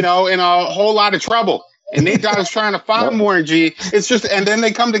in a whole lot of trouble, and Nate Dogg's trying to find Warren G. It's just, and then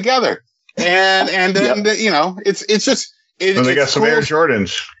they come together, and then it's just. They got some Air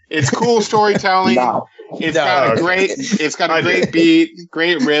Jordans. It's cool storytelling. It's got a great beat,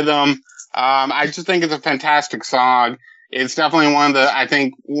 great rhythm. I just think it's a fantastic song. It's definitely one of the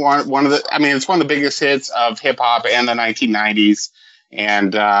it's one of the biggest hits of hip hop and the 1990s.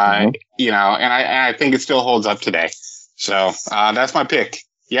 And, and I think it still holds up today. So, that's my pick.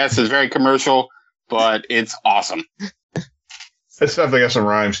 Yes, it's very commercial, but it's awesome. It's definitely got some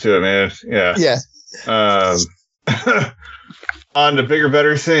rhymes to it, man. Yeah. Yeah. On to bigger,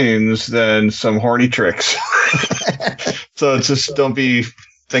 better things than some horny tricks. So it's just don't be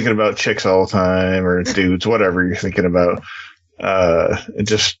thinking about chicks all the time or dudes, whatever you're thinking about. And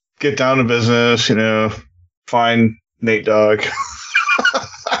just get down to business, find Nate Dogg.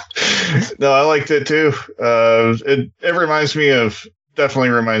 No, I liked it too. It definitely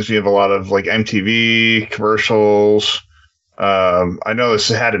reminds me of a lot of like MTV commercials. I know this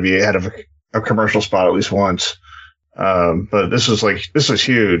had to be ahead of a commercial spot at least once. But this was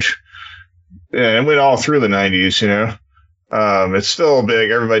huge. Yeah, it went all through the 90s, It's still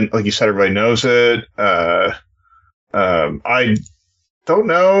big. Everybody, like you said, everybody knows it. I don't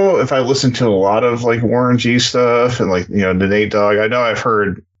know if I listened to a lot of like Warren G stuff and the Nate Dogg. I know I've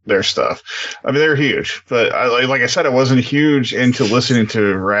heard their stuff. I mean, they're huge, but like I said, I wasn't huge into listening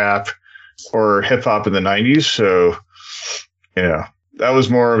to rap or hip hop in the 90s. So, that was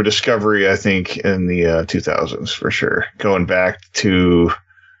more of a discovery, I think, in the 2000s for sure. Going back to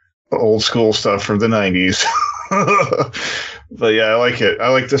old school stuff from the 90s. But yeah, I like it. I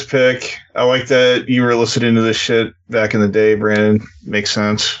like this pick. I like that you were listening to this shit back in the day, Brandon. Makes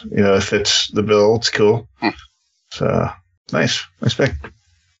sense. It fits the bill. It's cool. So nice pick.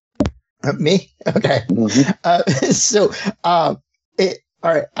 Me? Okay. Mm-hmm. All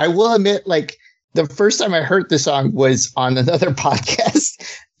right. I will admit, the first time I heard the song was on another podcast.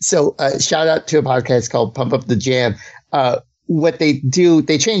 So shout out to a podcast called Pump Up the Jam. What they do,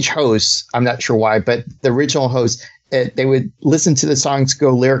 they change hosts. I'm not sure why, but the original host, they would listen to the songs,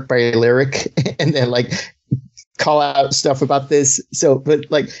 go lyric by lyric, and then call out stuff about this. So, but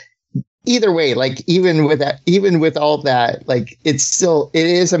either way, even with all that, it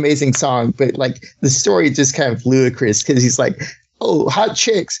is amazing song, but the story is just kind of ludicrous because he's like, oh, hot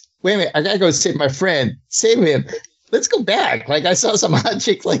chicks. Wait a minute, I gotta go save my friend. Save him. Let's go back. I saw some hot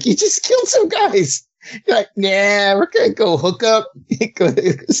chicks. You just killed some guys. You're like, nah, we're gonna go hook up. Go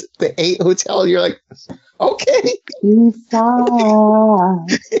to the 8 hotel. You're like, okay.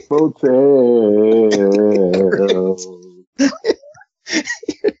 Hotel.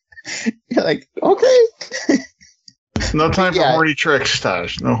 You're like, okay. No time for horny tricks,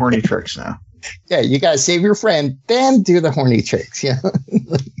 Taj. No horny tricks now. Yeah, you gotta save your friend, then do the horny tricks. Yeah.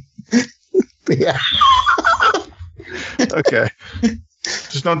 But yeah. Okay.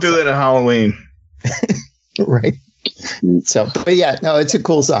 Just don't do that at Halloween. Right. So, but yeah, no, it's a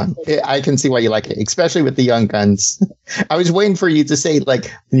cool song. I can see why you like it, especially with the Young Guns. I was waiting for you to say,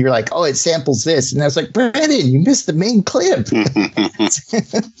 like, and you're like, oh, it samples this. And I was like, Brandon, you missed the main clip.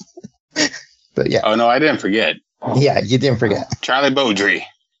 But yeah. Oh, no, I didn't forget. Yeah, you didn't forget. Charlie Beaudry.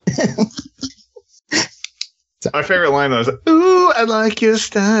 My favorite line was, "Ooh, I like your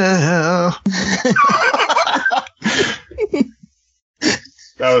style."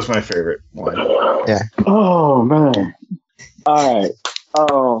 That was my favorite line. Yeah. Oh man. All right.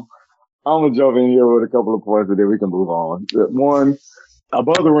 I'm gonna jump in here with a couple of points, and then we can move on. One,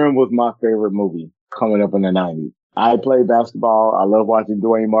 Above the Rim was my favorite movie coming up in the 90s. I played basketball. I love watching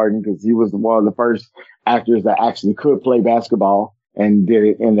Dwayne Martin because he was one of the first actors that actually could play basketball and did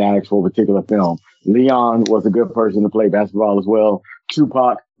it in the actual particular film. Leon was a good person to play basketball as well.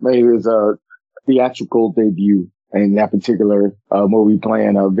 Tupac made his theatrical debut in that particular movie,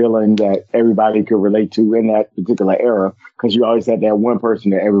 playing a villain that everybody could relate to in that particular era, because you always had that one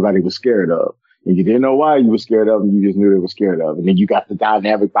person that everybody was scared of. And you didn't know why you were scared of them, you just knew they were scared of. And then you got the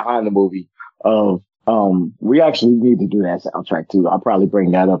dynamic behind the movie of we actually need to do that soundtrack too. I'll probably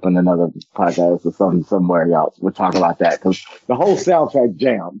bring that up in another podcast or somewhere else. We'll talk about that because the whole soundtrack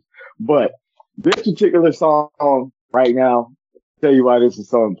jams. But this particular song right now, I'll tell you why this is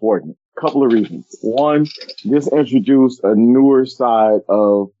so important. Couple of reasons. One, this introduced a newer side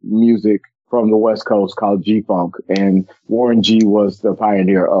of music from the West Coast called G-Funk, and Warren G was the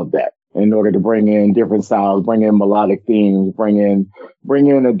pioneer of that. In order to bring in different styles, bring in melodic themes, bring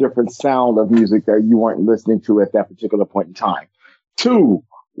in a different sound of music that you weren't listening to at that particular point in time. Two,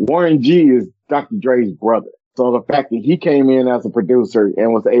 Warren G is Dr. Dre's brother. So the fact that he came in as a producer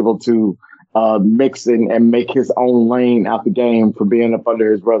and was able to mix and make his own lane out the game for being up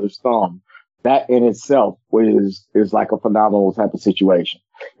under his brother's thumb, that in itself is like a phenomenal type of situation.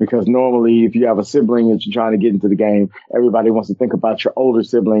 Because normally if you have a sibling that you're trying to get into the game, everybody wants to think about your older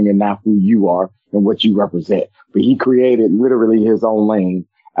sibling and not who you are and what you represent. But he created literally his own lane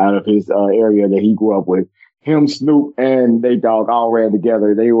out of his area that he grew up with. Him, Snoop, and Nate Dogg all ran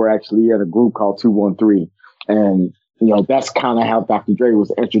together. They were actually in a group called 213. And, that's kind of how Dr. Dre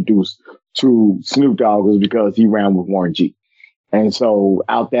was introduced to Snoop Dogg, was because he ran with Warren G. And so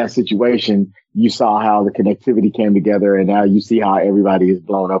out that situation, you saw how the connectivity came together, and now you see how everybody is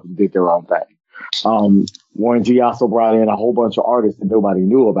blown up and did their own thing. Warren G also brought in a whole bunch of artists that nobody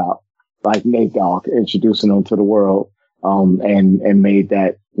knew about, like Nate Dogg, introducing them to the world, and made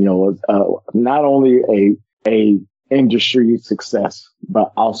that, not only a industry success,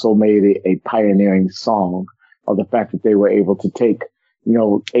 but also made it a pioneering song of the fact that they were able to take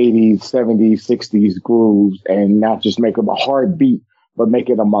 80s, 70s, 60s grooves and not just make them a hard beat, but make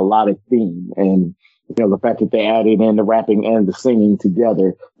it a melodic theme. And, the fact that they added in the rapping and the singing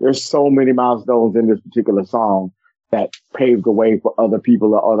together, there's so many milestones in this particular song that paved the way for other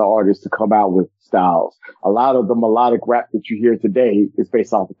people or other artists to come out with styles. A lot of the melodic rap that you hear today is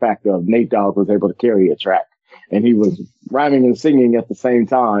based off the fact of Nate Dogg was able to carry a track, and he was rhyming and singing at the same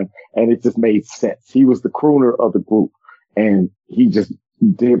time, and it just made sense. He was the crooner of the group, and he just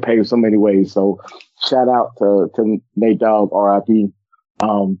did pave so many ways. So shout out to Nate Dogg, R.I.P.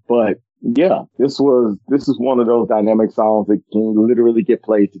 But yeah, this is one of those dynamic songs that can literally get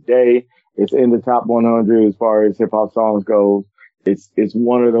played today. It's in the top 100 as far as hip hop songs goes. It's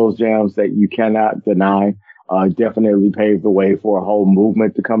one of those jams that you cannot deny. Definitely paved the way for a whole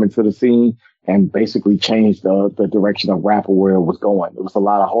movement to come into the scene and basically change the direction of rap or where it was going. There was a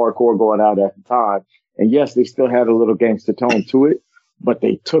lot of hardcore going out at the time. And yes, they still had a little gangster tone to it, but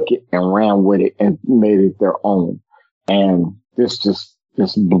they took it and ran with it and made it their own. And this just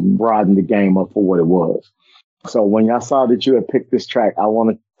broadened the game up for what it was. So when I saw that you had picked this track, I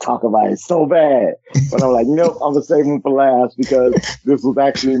want to talk about it so bad. But I'm like, nope, I'm going to save them for last because this was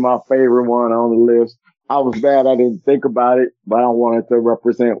actually my favorite one on the list. I was bad. I didn't think about it, but I wanted to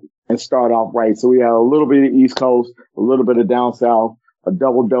represent and start off right. So we had a little bit of East Coast, a little bit of down South, a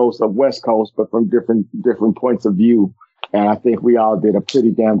double dose of West Coast, but from different points of view. And I think we all did a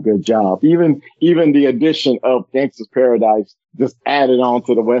pretty damn good job. Even the addition of Gangsta's Paradise just added on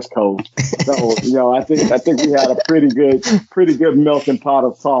to the West Coast. So, I think we had a pretty good melting pot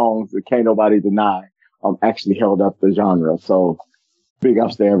of songs that can't nobody deny actually held up the genre. So big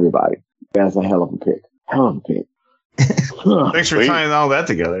ups to everybody. That's a hell of a pick. Hell of a pick. Thanks for tying all that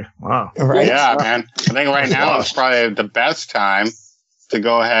together. Wow. Right? Yeah, man. I think right now is probably the best time to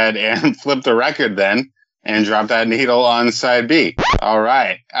go ahead and flip the record then and drop that needle on side B. All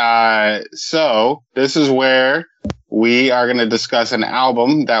right. So this is where we are going to discuss an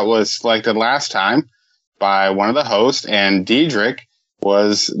album that was selected last time by one of the hosts, and Diedrich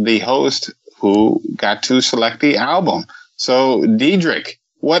was the host who got to select the album. So Diedrich,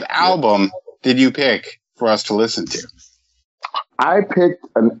 what album did you pick for us to listen to? I picked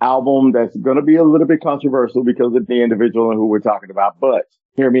an album that's going to be a little bit controversial because of the individual and who we're talking about, but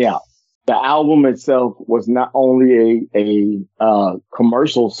hear me out. The album itself was not only a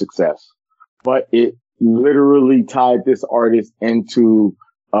commercial success, but it literally tied this artist into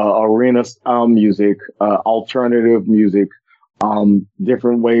arena music, alternative music,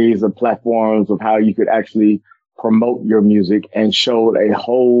 different ways of platforms of how you could actually promote your music, and showed a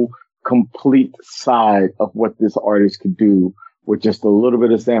whole complete side of what this artist could do with just a little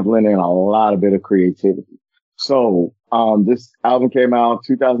bit of sampling and a lot of bit of creativity. So, this album came out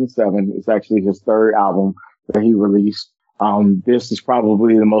in 2007. It's actually his third album that he released. This is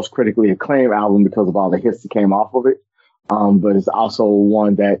probably the most critically acclaimed album because of all the hits that came off of it. But it's also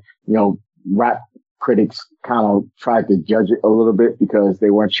one that, rap critics kind of tried to judge it a little bit because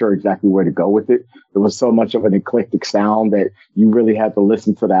they weren't sure exactly where to go with it. There was so much of an eclectic sound that you really had to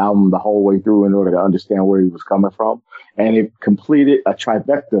listen to the album the whole way through in order to understand where he was coming from. And it completed a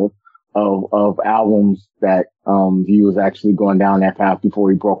trifecta of albums that he was actually going down that path before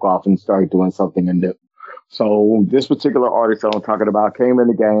he broke off and started doing something new. So this particular artist that I'm talking about came in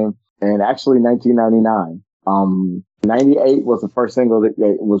the game in actually 1999. 98 was the first single that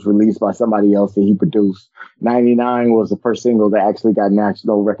was released by somebody else that he produced. 99 was the first single that actually got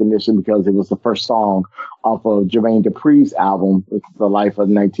national recognition because it was the first song off of Jermaine Dupri's album, The Life of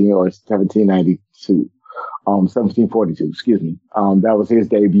 1792. 1742, excuse me. That was his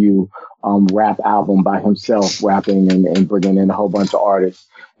debut rap album by himself, rapping and bringing in a whole bunch of artists.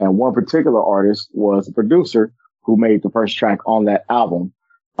 And one particular artist was a producer who made the first track on that album.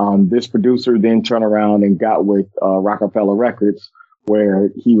 This producer then turned around and got with Rockefeller Records,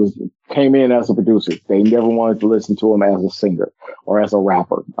 where he came in as a producer. They never wanted to listen to him as a singer or as a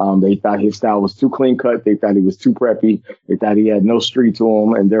rapper. They thought his style was too clean cut. They thought he was too preppy. They thought he had no street to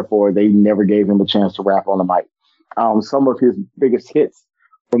him, and therefore they never gave him a chance to rap on the mic. Some of his biggest hits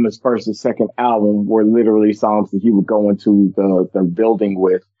from his first and second album were literally songs that he would go into the building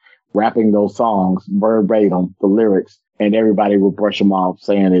with, rapping those songs verbatim, the lyrics, and everybody would brush him off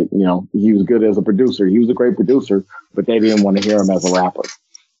saying that, he was good as a producer. He was a great producer, but they didn't want to hear him as a rapper.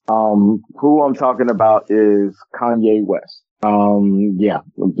 Who I'm talking about is Kanye West.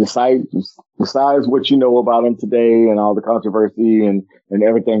 Besides what you know about him today and all the controversy and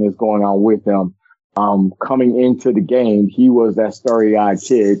everything that's going on with him, coming into the game, he was that starry-eyed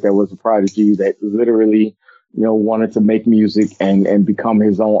kid that was a prodigy that literally, wanted to make music and become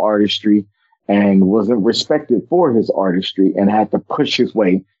his own artistry, and wasn't respected for his artistry and had to push his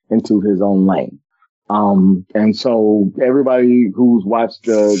way into his own lane. And so everybody who's watched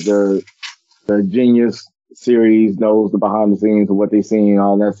the Genius series knows the behind the scenes of what they seen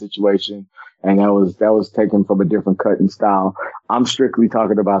on that situation. And that was taken from a different cut and style. I'm strictly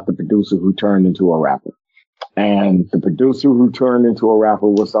talking about the producer who turned into a rapper. And the producer who turned into a rapper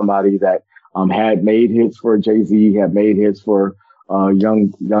was somebody that had made hits for Jay-Z, had made hits for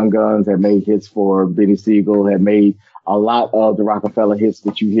Young Guns, had made hits for Benny Siegel, had made a lot of the Rockefeller hits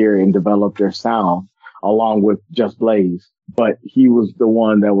that you hear and developed their sound along with Just Blaze. But he was the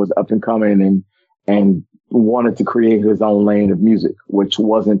one that was up and coming and wanted to create his own lane of music, which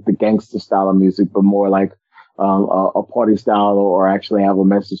wasn't the gangster style of music, but more like a party style or actually have a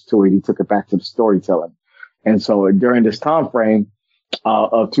message to it. He took it back to the storytelling. And so during this time frame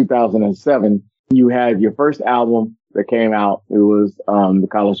of 2007, you had your first album that came out. It was The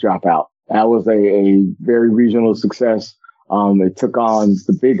College Dropout. That was a very regional success. It took on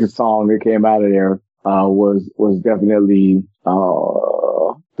the biggest song that came out of there was definitely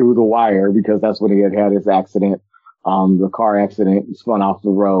Through the Wire, because that's when he had his accident. The car accident, spun off the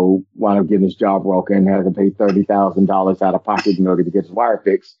road, wound up getting his jaw broken, had to pay $30,000 out of pocket in order to get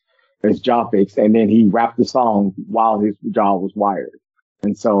his jaw fixed. And then he rapped the song while his jaw was wired.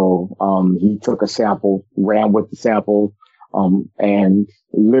 And so, he took a sample, ran with the sample, and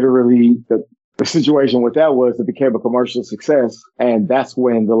literally the situation with that was it became a commercial success. And that's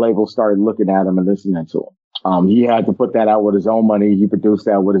when the label started looking at him and listening to him. He had to put that out with his own money. He produced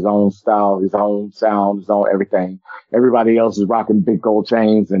that with his own style, his own sound, his own everything. Everybody else is rocking big gold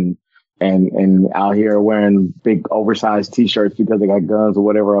chains and out here wearing big oversized t-shirts because they got guns or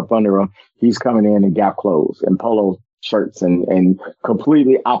whatever up under them. He's coming in Gap clothes and polo shirts and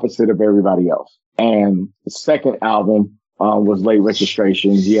completely opposite of everybody else. And the second album was Late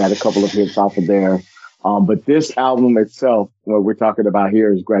Registration. He had a couple of hits off of there. But this album itself, what we're talking about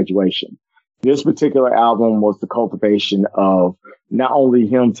here is Graduation. This particular album was the cultivation of not only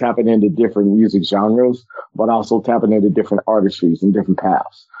him tapping into different music genres, but also tapping into different artistries and different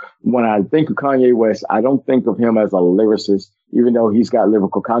paths. When I think of Kanye West, I don't think of him as a lyricist, even though he's got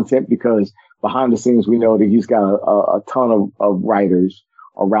lyrical content, because behind the scenes, we know that he's got a ton of writers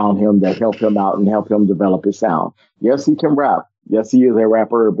around him that help him out and help him develop his sound. Yes, he can rap. Yes, he is a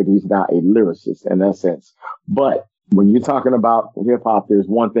rapper, but he's not a lyricist in that sense. But when you're talking about hip hop, there's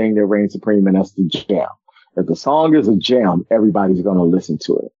one thing that reigns supreme, and that's the jam. If the song is a jam, everybody's going to listen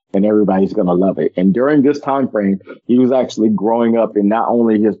to it and everybody's going to love it. And during this time frame, he was actually growing up in not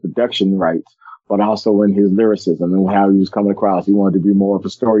only his production rights, but also in his lyricism and how he was coming across. He wanted to be more of a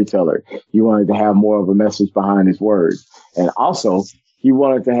storyteller. He wanted to have more of a message behind his words. And also, he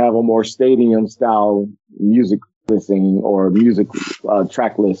wanted to have a more stadium style music listing or music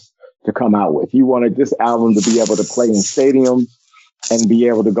track list to come out with. He wanted this album to be able to play in stadiums and be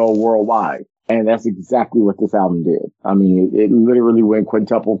able to go worldwide. And that's exactly what this album did. I mean, it literally went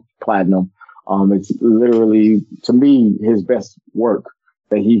quintuple platinum. It's literally, to me, his best work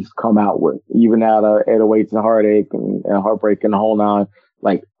that he's come out with, even out of 808s and Heartache and Heartbreak and the whole nine.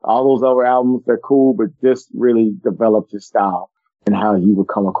 Like, all those other albums, they're cool, but this really developed his style and how he would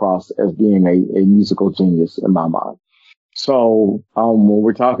come across as being a musical genius in my mind. So, when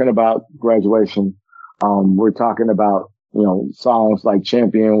we're talking about Graduation, we're talking about, songs like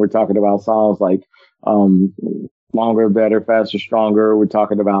Champion. We're talking about songs like, Longer, Better, Faster, Stronger. We're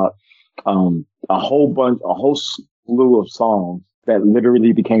talking about, a whole slew of songs that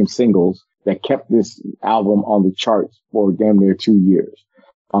literally became singles that kept this album on the charts for damn near 2 years,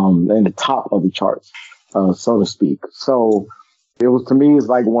 in the top of the charts, so to speak. So it was, to me, it's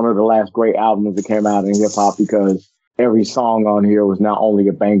like one of the last great albums that came out in hip hop, because every song on here was not only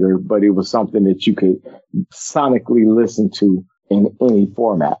a banger, but it was something that you could sonically listen to in any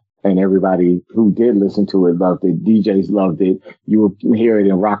format. And everybody who did listen to it loved it. DJs loved it. You would hear it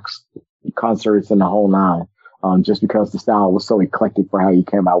in rock concerts and the whole nine, just because the style was so eclectic for how he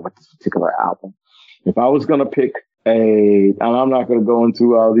came out with this particular album. If I was going to pick and I'm not going to go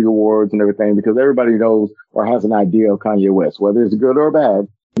into all the awards and everything, because everybody knows or has an idea of Kanye West, whether it's good or bad.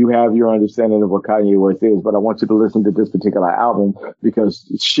 You have your understanding of what Kanye West is, but I want you to listen to this particular album because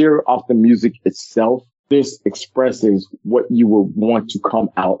sheer off the music itself, this expresses what you would want to come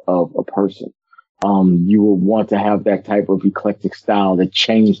out of a person. You would want to have that type of eclectic style that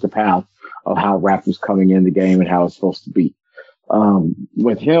changed the path of how rap was coming in the game and how it's supposed to be.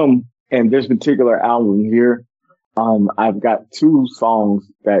 With him and this particular album here, I've got two songs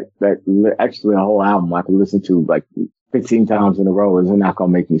that actually a whole album I can listen to like 15 times in a row is not going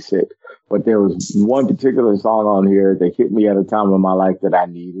to make me sick. But there was one particular song on here that hit me at a time in my life that I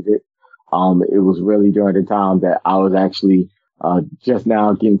needed it. It was really during the time that I was actually just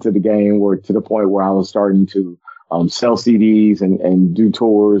now getting to the game, where to the point where I was starting to sell CDs and do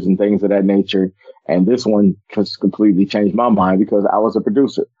tours and things of that nature. And this one just completely changed my mind because I was a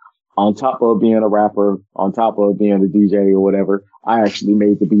producer. On top of being a rapper, on top of being a DJ or whatever, I actually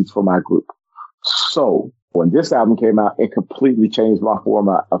made the beats for my group. So when this album came out, it completely changed my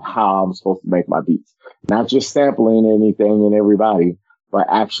format of how I'm supposed to make my beats. Not just sampling anything and everybody, but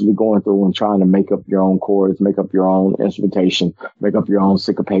actually going through and trying to make up your own chords, make up your own instrumentation, make up your own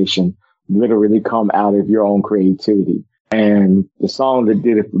syncopation, literally come out of your own creativity. And the song that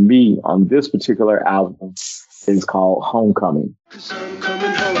did it for me on this particular album is called Homecoming.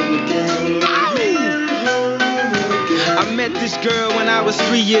 I met this girl when I was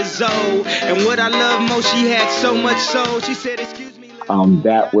 3 years old, and what I love most, she had so much soul. She said, "Excuse me."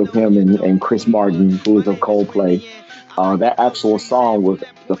 That with him and Chris Martin, who was of Coldplay. That actual song was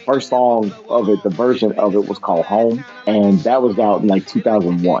the first song of it. The version of it was called Home, and that was out in like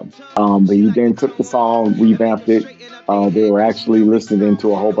 2001. But he then took the song, revamped it. They were actually listening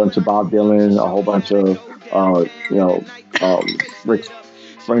to a whole bunch of Bob Dylan, a whole bunch of Rick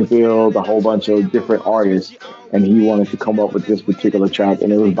Springfield, a whole bunch of different artists, and he wanted to come up with this particular track.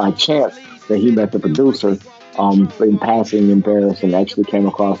 And it was by chance that he met the producer in passing in Paris and actually came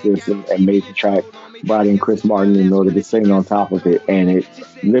across this and made the track, brought in Chris Martin in order to sing on top of it. And it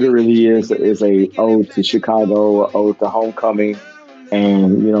literally is a ode to Chicago, an ode to homecoming.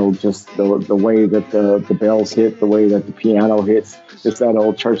 And, just the way that the bells hit, the way that the piano hits, it's that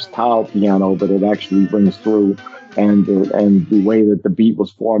old church style piano, but it actually rings through. And the way that the beat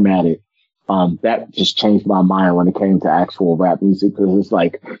was formatted, that just changed my mind when it came to actual rap music, because it's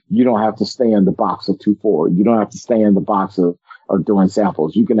like you don't have to stay in the box of 2/4. You don't have to stay in the box of doing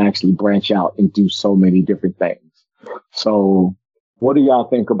samples. You can actually branch out and do so many different things. So what do y'all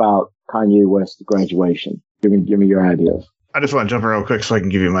think about Kanye West's Graduation? Give me your ideas. I just want to jump in real quick so I can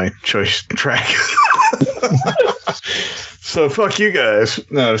give you my choice track. So fuck you guys.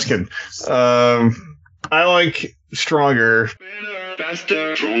 No, just kidding. I like Stronger.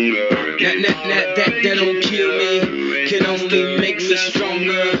 Faster, stronger. That don't kill me, can only make me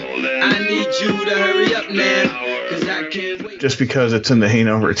stronger. I need you to hurry up now, cause I can't wait. Just because it's in the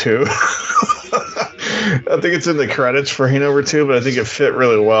Hangover 2. I think it's in the credits for Hangover 2, but I think it fit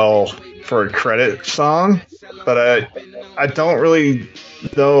really well for a credit song. But I don't really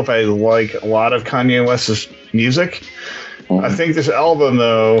know if I like a lot of Kanye West's music. I think this album,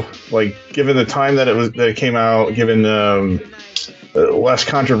 though, like given the time that it came out, given less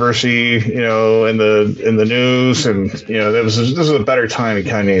controversy, you know, in the news, and you know, this was a better time in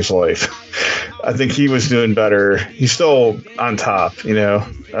Kanye's life. I think he was doing better. He's still on top, you know.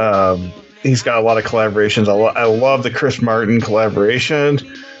 He's got a lot of collaborations. I love the Chris Martin collaboration.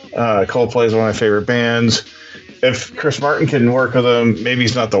 Coldplay is one of my favorite bands. If Chris Martin can work with him, maybe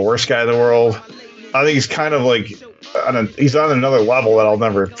he's not the worst guy in the world. I think he's kind of like he's on another level that I'll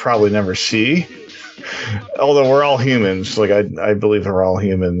probably never see. Although we're all humans, like I believe we're all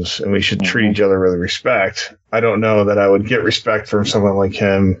humans, and we should treat each other with respect. I don't know that I would get respect from someone like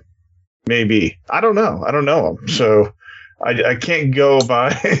him. Maybe. I don't know him, so I can't go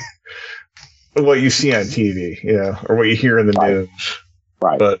by what you see on TV, you know, or what you hear in the news.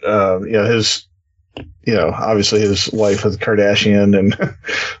 Right. But you know, obviously his life with Kardashian and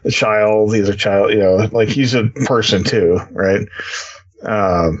the child. He's a child, you know, like he's a person too, right?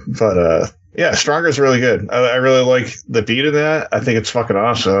 Yeah, Stronger is really good. I really like the beat of that. I think it's fucking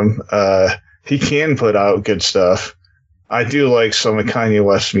awesome. He can put out good stuff. I do like some of Kanye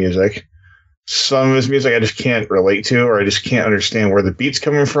West's music. Some of his music I just can't relate to, or I just can't understand where the beat's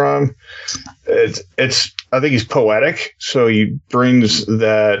coming from. I think he's poetic, so he brings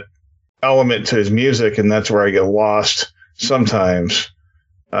that element to his music, and that's where I get lost sometimes.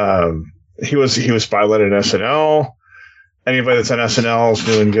 He was spotlighted on SNL. Anybody that's on SNL is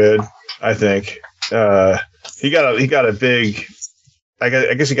doing good, I think. He got a big, I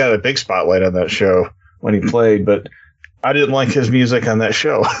guess he got a big spotlight on that show when he played, but I didn't like his music on that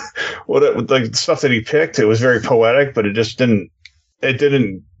show. The stuff that he picked, it was very poetic, but it didn't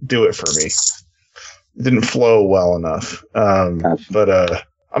do it for me. It didn't flow well enough. But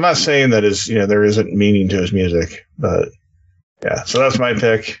I'm not saying that there isn't meaning to his music, but yeah. So that's my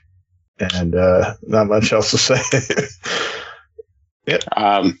pick, and not much else to say. Yeah.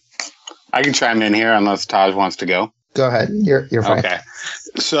 I can chime in here unless Taj wants to go. Go ahead. You're fine. Okay.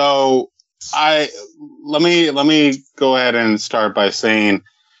 So let me go ahead and start by saying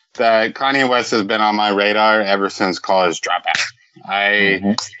that Kanye West has been on my radar ever since College Dropout.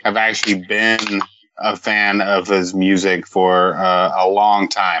 I have actually been a fan of his music for a long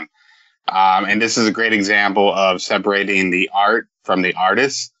time. And this is a great example of separating the art from the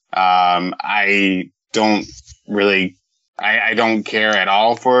artist. I don't care at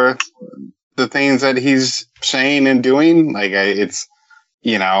all for the things that he's saying and doing. Like I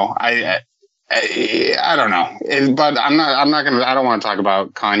don't know, but I don't want to talk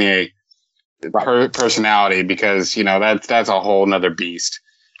about Kanye personality, because, you know, that's a whole nother beast,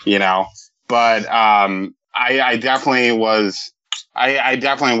 you know, but, I definitely was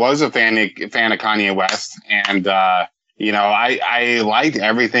a fan of Kanye West, and, you know, I liked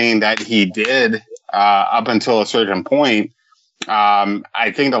everything that he did, up until a certain point.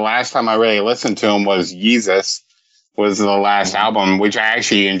 I think the last time I really listened to him was Yeezus was the last album, which I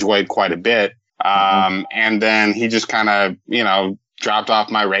actually enjoyed quite a bit. And then he just kind of, you know, dropped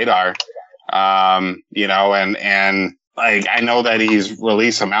off my radar. You know, and like, I know that he's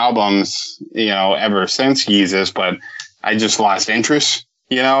released some albums, you know, ever since Yeezus, but I just lost interest,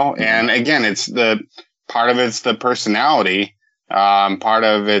 you know, and again, part of it's the personality. Part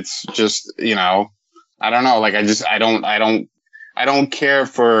of it's just, you know, I don't know. Like, I don't care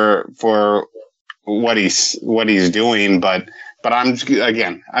for what he's doing, but I'm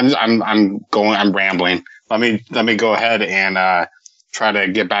rambling. Let me go ahead and, try to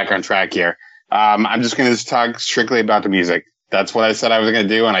get back on track here. I'm just going to talk strictly about the music. That's what I said I was going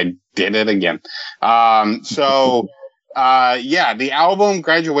to do, and I did it again. Yeah, the album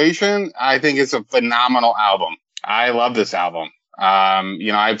Graduation, I think it's a phenomenal album. I love this album.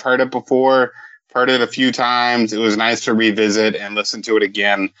 You know, I've heard it before, heard it a few times. It was nice to revisit and listen to it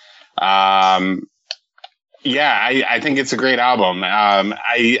again. Yeah, I think it's a great album.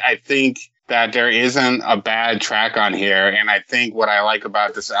 I think that there isn't a bad track on here, and I think what I like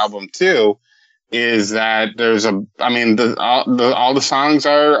about this album too is that all the songs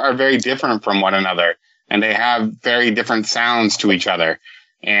are very different from one another, and they have very different sounds to each other.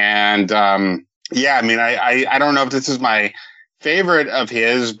 And yeah, I mean, I don't know if this is my favorite of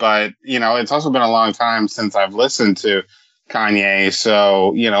his, but it's also been a long time since I've listened to Kanye,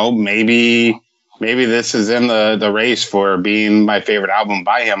 so maybe this is in the race for being my favorite album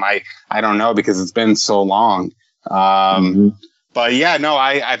by him. I don't know because it's been so long. But yeah, no,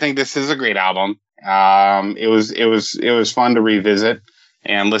 I think this is a great album. It was fun to revisit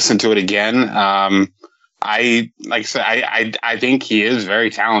and listen to it again. I like I said, I think he is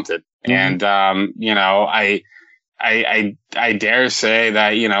very talented, and I dare say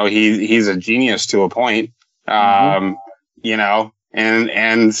that he's a genius to a point.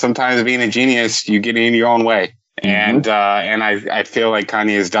 And sometimes being a genius, you get in your own way, and I feel like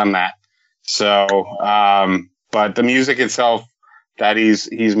Kanye has done that. So, but the music itself that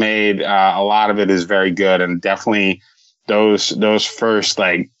he's made, a lot of it is very good, and definitely those first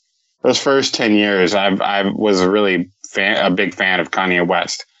 10 years, I was a big fan of Kanye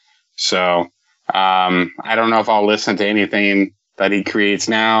West. So, I don't know if I'll listen to anything that he creates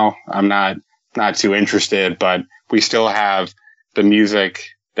now. I'm not too interested, but we still have the music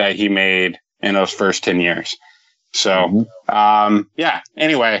that he made in those first 10 years. So, yeah,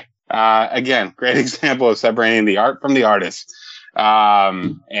 anyway, again, great example of separating the art from the artist.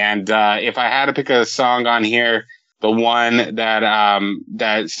 And if I had to pick a song on here, the one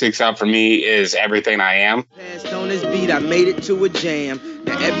that sticks out for me is Everything I Am. On this beat, I made it to a jam.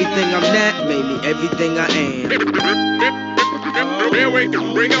 Now everything I'm not made me everything I am.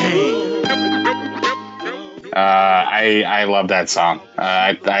 I love that song.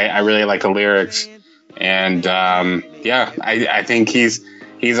 I really like the lyrics, and yeah, I think he's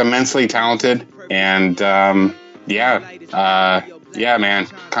immensely talented, and yeah, man,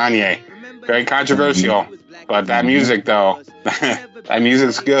 Kanye, very controversial, but that music though, that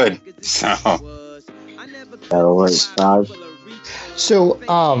music's good. So that'll work. So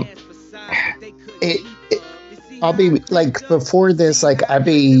I'll be like, before this, like, I'd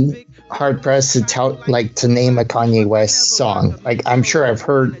be hard pressed to name a Kanye West song. Like, I'm sure I've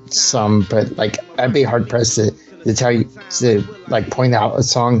heard some, but like, I'd be hard pressed to tell you, to like point out a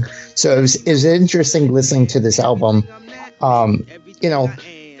song. So it was interesting listening to this album. And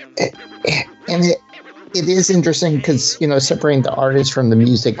it is interesting because, separating the artist from the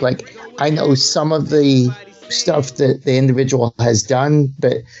music. Like, I know some of the stuff that the individual has done,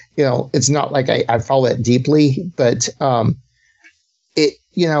 but it's not like I follow it deeply. But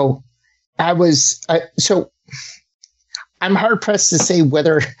so I'm hard pressed to say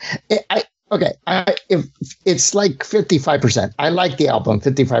whether if it's like 55%. I like the album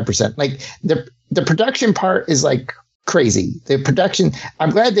 55%. Like, the production part is like crazy. The production,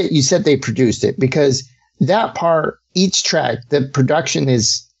 I'm glad that you said they produced it, because that part, each track, the production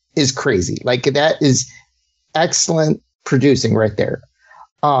is crazy. Like, that is excellent producing right there.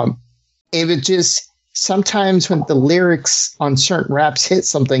 It would just, sometimes when the lyrics on certain raps hit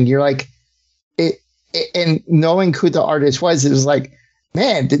something, you're like, and knowing who the artist was, it was like,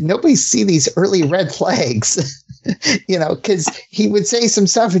 man, did nobody see these early red flags? Because he would say some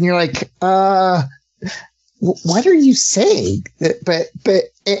stuff and you're like, what are you saying? But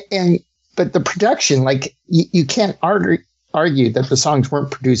the production, like, you can't argue that the songs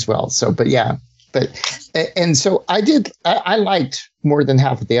weren't produced well. So, but yeah. And so I liked more than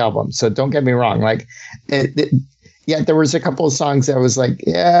half of the album. So don't get me wrong. Like, there was a couple of songs that was like,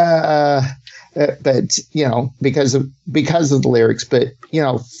 but because of the lyrics, but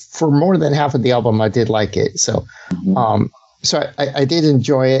for more than half of the album, I did like it. So, so I did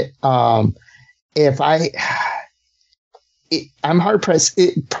enjoy it. I'm hard pressed.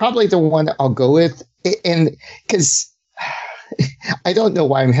 Probably the one I'll go with, and because I don't know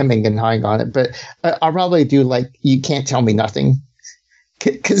why I'm hemming and hawing on it, but I'll probably do like You Can't Tell Me Nothing,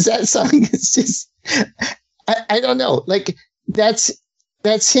 because that song is just, I don't know, like that's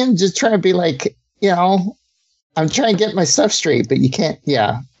him just trying to be like, I'm trying to get my stuff straight, but you can't.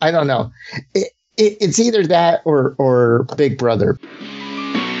 Yeah, I don't know. It's either that or Big Brother.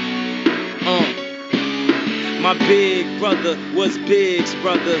 My big brother was Big's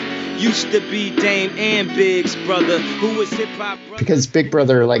brother. Used to be Dame and Big's brother, who was hip hop brother. Because Big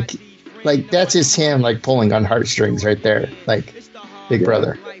Brother, like that's just him like pulling on heartstrings right there, like Big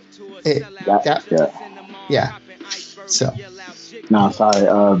Brother. Yeah. So. No,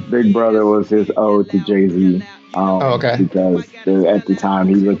 sorry. Big Brother was his ode to Jay-Z. Okay. Because at the time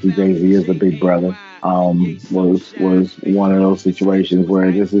he looked at Jay-Z as a big brother. was one of those situations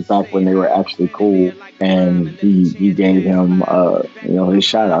where this is back when they were actually cool, and he gave him his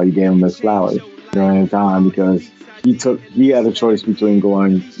shout out. He gave him his flowers during the time because he had a choice between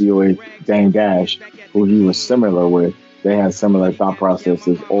going to be with Dame Dash, who he was similar with. They had similar thought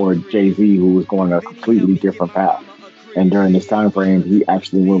processes, or Jay Z, who was going a completely different path. And during this time frame, he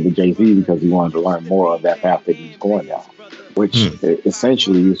actually went with Jay Z because he wanted to learn more of that path that he was going down, which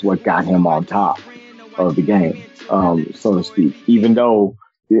essentially is what got him on top of the game, so to speak. Even though,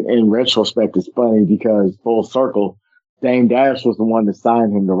 in retrospect, it's funny because full circle, Dame Dash was the one that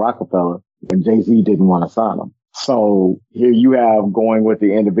signed him to Rockefeller, and Jay Z didn't want to sign him. So here you have going with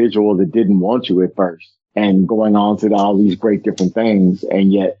the individual that didn't want you at first, and going on to all these great different things,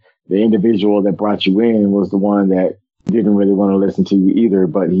 and yet the individual that brought you in was the one that didn't really want to listen to you either,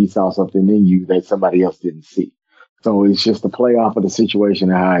 but he saw something in you that somebody else didn't see. So it's just a play off of the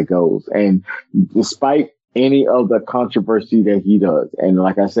situation and how it goes. And despite any of the controversy that he does, and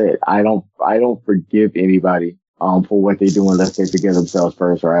like I said, I don't forgive anybody for what they do unless they forgive themselves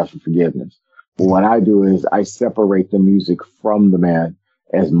first or ask for forgiveness. But what I do is I separate the music from the man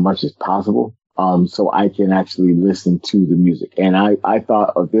as much as possible, so I can actually listen to the music. And I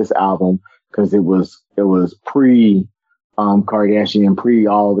thought of this album because it was pre Kardashian, pre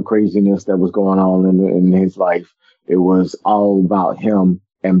all the craziness that was going on in his life. It was all about him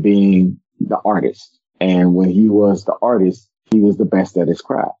and being the artist. And when he was the artist, he was the best at his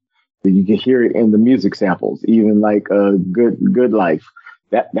craft. So you can hear it in the music samples, even like Good Life.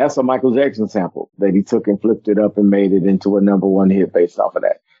 That's a Michael Jackson sample that he took and flipped it up and made it into a #1 hit based off of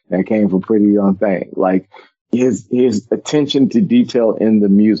that. That came from Pretty Young Thing. Like his attention to detail in the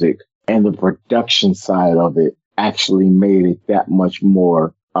music and the production side of it actually made it that much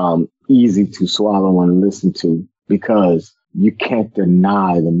more easy to swallow and listen to, because you can't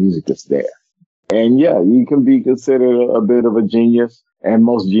deny the music that's there. And yeah, you can be considered a bit of a genius. And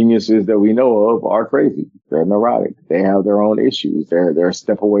most geniuses that we know of are crazy. They're neurotic. They have their own issues. They're a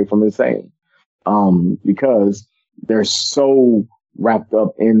step away from insane. Because they're so wrapped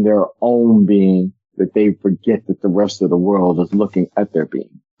up in their own being that they forget that the rest of the world is looking at their being.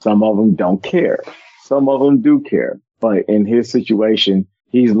 Some of them don't care. Some of them do care. But in his situation,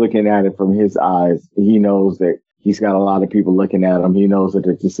 he's looking at it from his eyes. He knows that he's got a lot of people looking at him. He knows that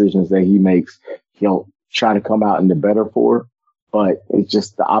the decisions that he makes, he'll try to come out in the better for. But it's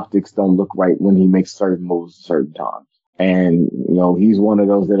just the optics don't look right when he makes certain moves at certain times. And, he's one of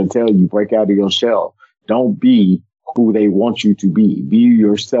those that'll tell you, break out of your shell. Don't be who they want you to be. Be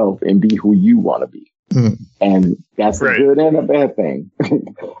yourself and be who you want to be. And that's a good and a bad thing. To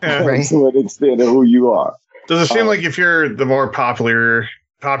an extent of who you are. Does it seem like if you're the more popular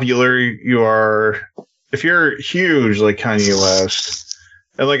you are, if you're huge like Kanye West,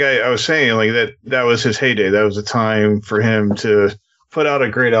 and like I was saying, like that was his heyday. That was a time for him to put out a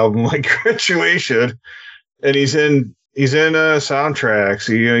great album like Graduation, and he's in soundtracks.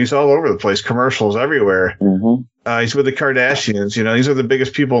 He's all over the place, commercials everywhere. He's with the Kardashians. These are the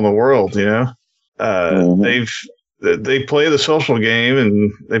biggest people in the world. They play the social game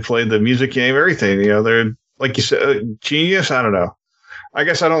and they play the music game, everything. They're, like you said, genius. I don't know. I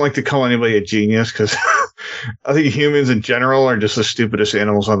guess I don't like to call anybody a genius because I think humans in general are just the stupidest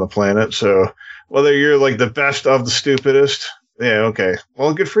animals on the planet. So whether you're like the best of the stupidest, yeah, okay,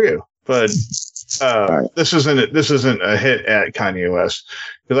 well, good for you. But this isn't a hit at Kanye West,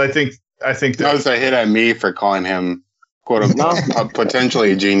 because I think that was a hit at me for calling him quote unquote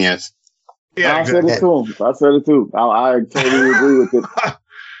potentially a genius. Yeah, I said it too. I totally agree with it.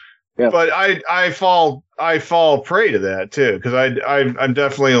 Yeah. But I fall prey to that too, because I'm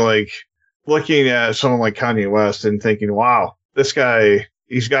definitely like looking at someone like Kanye West and thinking, wow, this guy,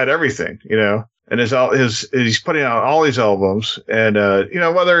 he's got everything, and he's putting out all these albums, and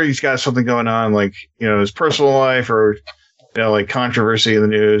whether he's got something going on like his personal life or like controversy in the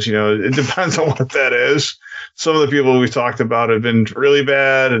news, it depends on what that is. Some of the people we've talked about have been really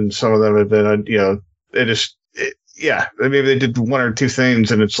bad, and some of them have been maybe they did one or two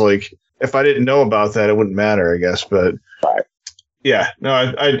things, and it's like, if I didn't know about that, it wouldn't matter, I guess. But yeah, no,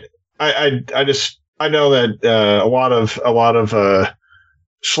 I know that a lot of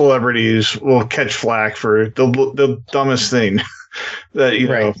celebrities will catch flack for the dumbest thing that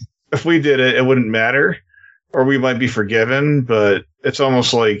if we did it, it wouldn't matter, or we might be forgiven. But it's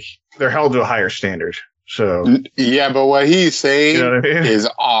almost like they're held to a higher standard. So yeah, but what he's saying is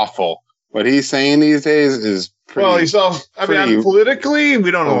awful. What he's saying these days is he's also. Politically,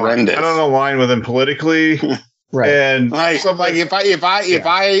 we don't align. I don't align with him politically, right? And if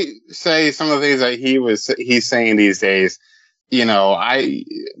I say some of the things that he's saying these days,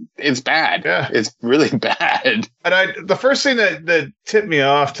 it's bad. Yeah. It's really bad. And the first thing that tipped me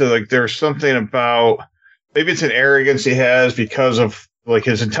off to like, there's something about, maybe it's an arrogance he has because of like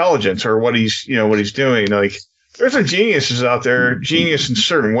his intelligence or what he's doing. Like, there's some geniuses out there, genius in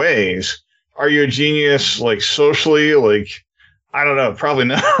certain ways. Are you a genius like socially? Like, I don't know, probably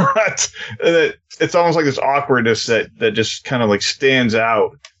not. It's almost like this awkwardness that just kind of like stands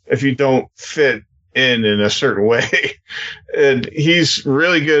out if you don't fit in a certain way. And he's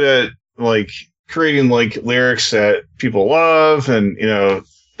really good at like creating like lyrics that people love, and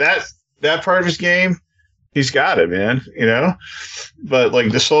that part of his game, he's got it, man. But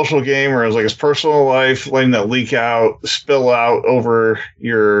like the social game, or like his personal life, letting that spill out over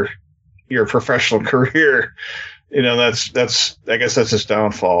your professional career, that's I guess that's his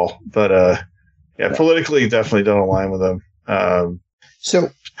downfall. But politically, definitely don't align with him. So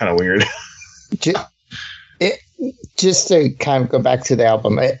it's kind of weird. Just to kind of go back to the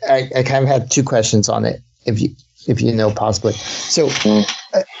album, I kind of had two questions on it, if you know possibly. So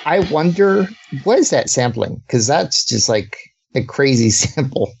I wonder, what is that sampling? Because that's just like a crazy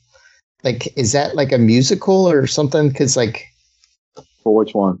sample. Like, is that like a musical or something? Because like, for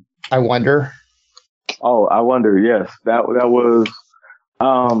which one? I wonder. Oh, I wonder. Yes, that was.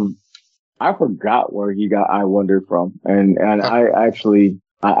 I forgot where he got "I Wonder" from, and I actually.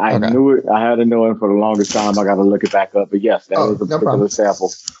 I Okay. knew it. I had to know it for the longest time. I got to look it back up. But yes, that was a particular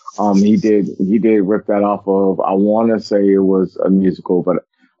sample. He did rip that off of, I want to say it was a musical, but,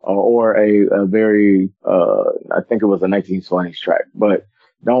 or a very, I think it was a 1920s track, but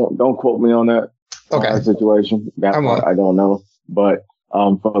don't quote me on that situation. That part I don't know. But,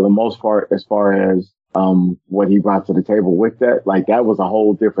 for the most part, as far as, what he brought to the table with that, like that was a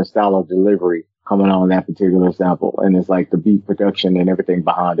whole different style of delivery coming on that particular sample. And it's like the beat production and everything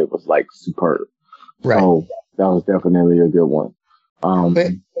behind it was like superb. Right. So that was definitely a good one.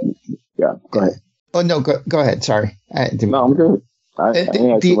 Yeah, go ahead. Oh no, go ahead. Sorry. No, I'm good. I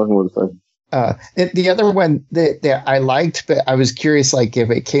ain't actually wasn't what to say. The other one that I liked, but I was curious, like if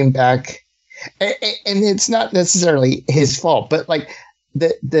it came back, and it's not necessarily his fault, but like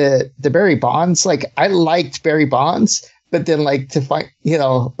the Barry Bonds, like I liked Barry Bonds, but then like to find,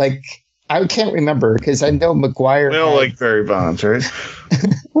 like I can't remember because I know McGuire. We all like Barry Bonds, right?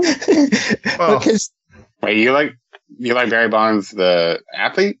 Well, because wait, you like Barry Bonds, the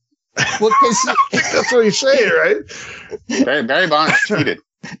athlete? Well, because that's what you say, right? Barry Bonds cheated.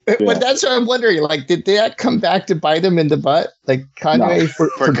 But that's what I'm wondering. Like, did that come back to bite him in the butt? Like Kanye for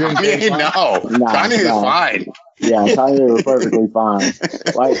doing Kanye? No, Kanye is fine. Yeah, Kanye was perfectly fine.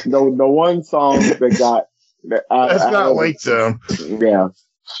 Like the one song that got that's not like them. Yeah.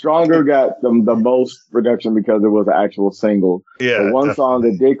 Stronger got the most production because it was an actual single. Yeah. The one song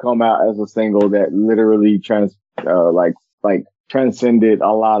that did come out as a single that literally transcended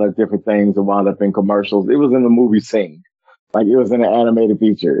a lot of different things and wound up in commercials. It was in the movie Sing. Like it was in an animated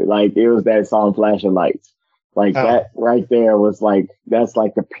feature. Like it was that song Flashing Lights. Like that right there was like, that's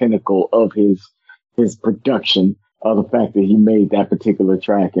like the pinnacle of his production, of the fact that he made that particular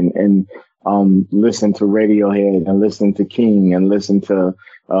track and listen to Radiohead and listen to King and listen to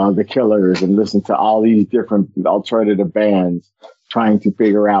The Killers and listen to all these different alternative bands trying to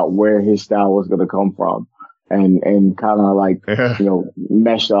figure out where his style was going to come from and kind of like,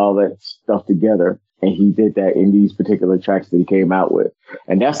 meshed all that stuff together. And he did that in these particular tracks that he came out with.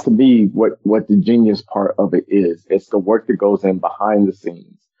 And that's to me what the genius part of it is. It's the work that goes in behind the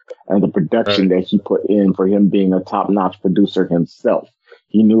scenes and the production that he put in for him being a top-notch producer himself.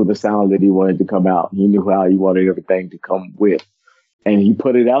 He knew the sound that he wanted to come out. He knew how he wanted everything to come with. And he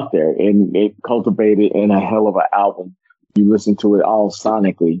put it out there and it cultivated in a hell of an album. You listen to it all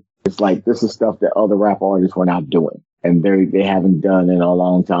sonically. It's like, this is stuff that other rap artists were not doing. And they haven't done in a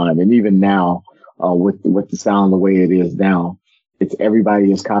long time. And even now, with the sound the way it is now, it's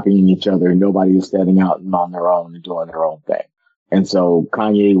everybody is copying each other. Nobody is standing out and on their own and doing their own thing. And so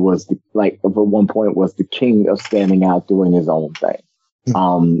Kanye was at one point was the king of standing out doing his own thing.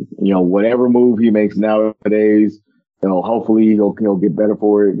 Whatever move he makes nowadays, hopefully he'll get better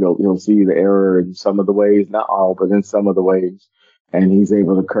for it. He'll see the error in some of the ways, not all, but in some of the ways. And he's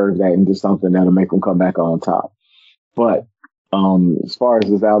able to curve that into something that'll make him come back on top. But, as far as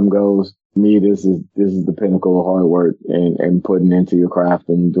this album goes, to me, this is the pinnacle of hard work and putting into your craft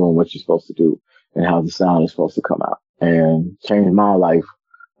and doing what you're supposed to do and how the sound is supposed to come out, and changed my life,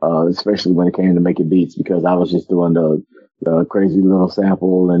 especially when it came to making beats, because I was just doing the crazy little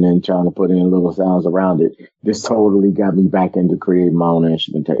sample and then trying to put in little sounds around it. This totally got me back into creating my own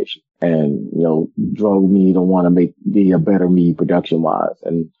instrumentation and, drove me to want to be a better me production wise.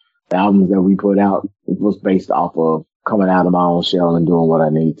 And the albums that we put out was based off of coming out of my own shell and doing what I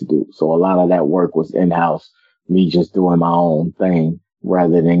need to do. So a lot of that work was in-house, me just doing my own thing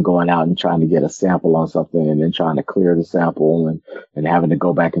rather than going out and trying to get a sample on something and then trying to clear the sample and having to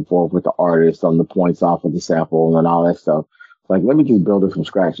go back and forth with the artist on the points off of the sample and all that stuff. Like, let me just build it from